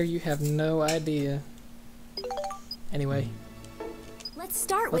chapter. You have no idea. Anyway, Let's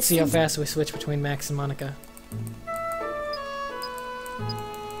start with let's see how fast we switch between Max and Monica.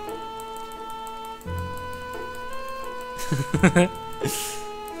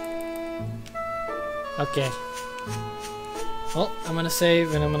 Okay. Well, I'm gonna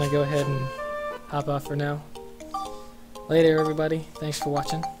save and I'm gonna go ahead and hop off for now. Later, everybody. Thanks for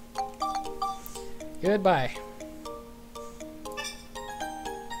watching. Goodbye.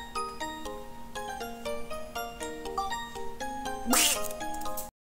 Well,